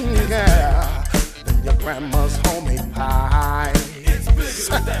than that. Yeah. Than your grandma's homemade pie. It's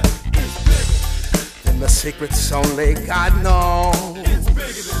bigger than that. It's bigger. Than the secrets only God knows. It's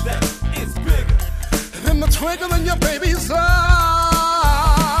bigger than that. It's bigger. Than the twinkle in your baby's eyes.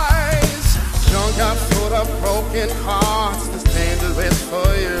 Junk got full of broken hearts. It's dangerous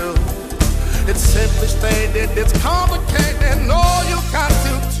for you. It's simply stated, it's complicated, and all you got to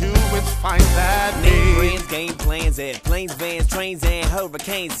do is find that Name need. brands, game plans, airplanes, vans, trains, and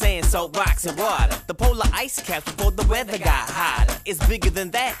hurricanes, sand, salt, rocks, and water. The polar ice caps before the weather got hotter. It's bigger than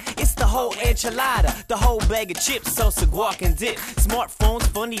that, it's the whole enchilada. The whole bag of chips, salsa, guac, and dip. Smartphones,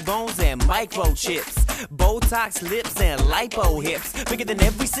 funny bones, and microchips. Botox lips and lipo hips. Bigger than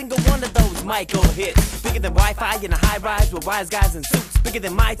every single one of those micro hits. Bigger than Wi-Fi in a high rise with wise guys in suits. Bigger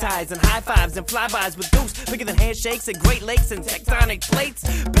than Mai Tais and high fives and flybys with deuce. Bigger than handshakes and Great Lakes and tectonic plates.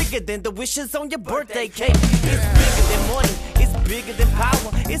 Bigger than the wishes on your birthday cake. It's bigger than money, it's bigger than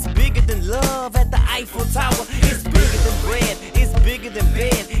power. It's bigger than love at the Eiffel Tower. It's bigger than bread, it's bigger than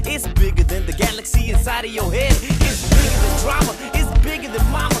bed. It's bigger than the galaxy inside of your head. It's bigger than drama, it's bigger than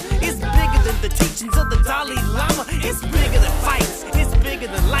mama. It's bigger than the teachings of the Dalai Lama. It's bigger than fights, it's bigger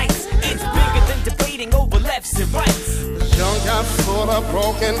than lights. It's bigger than debating over lefts and rights. The junk got full of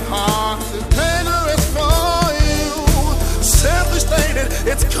broken hearts. It's dangerous for stated,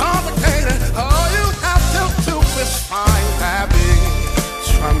 it's complicated. All you have to do is find that beat.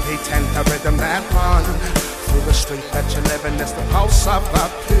 Trumpet and the rhythm that run through the street that you're living. It's the pulse of the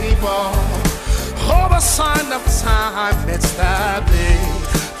people. Oh, the sign of time, it's that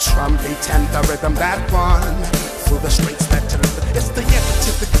beat. Trumpet and the rhythm that run through the streets that you're living. It's the answer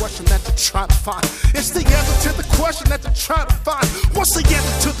to the question that you're trying to find. It's the answer to the question that you're trying to find. What's the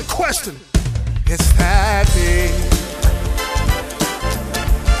answer to the question? It's that beat.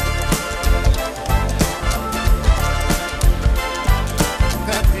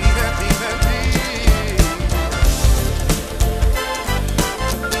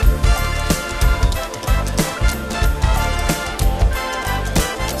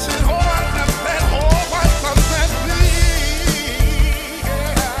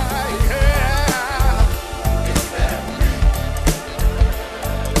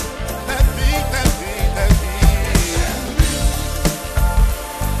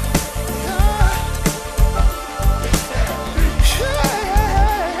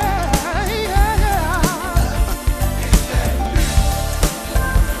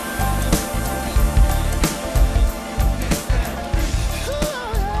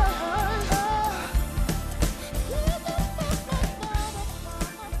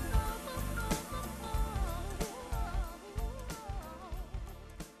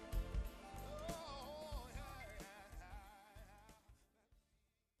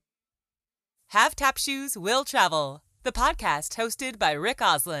 Have Tap Shoes Will Travel. The podcast, hosted by Rick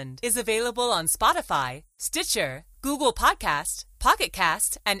Osland, is available on Spotify, Stitcher, Google Podcast, Pocket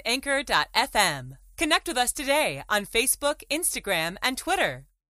Cast, and Anchor.fm. Connect with us today on Facebook, Instagram, and Twitter.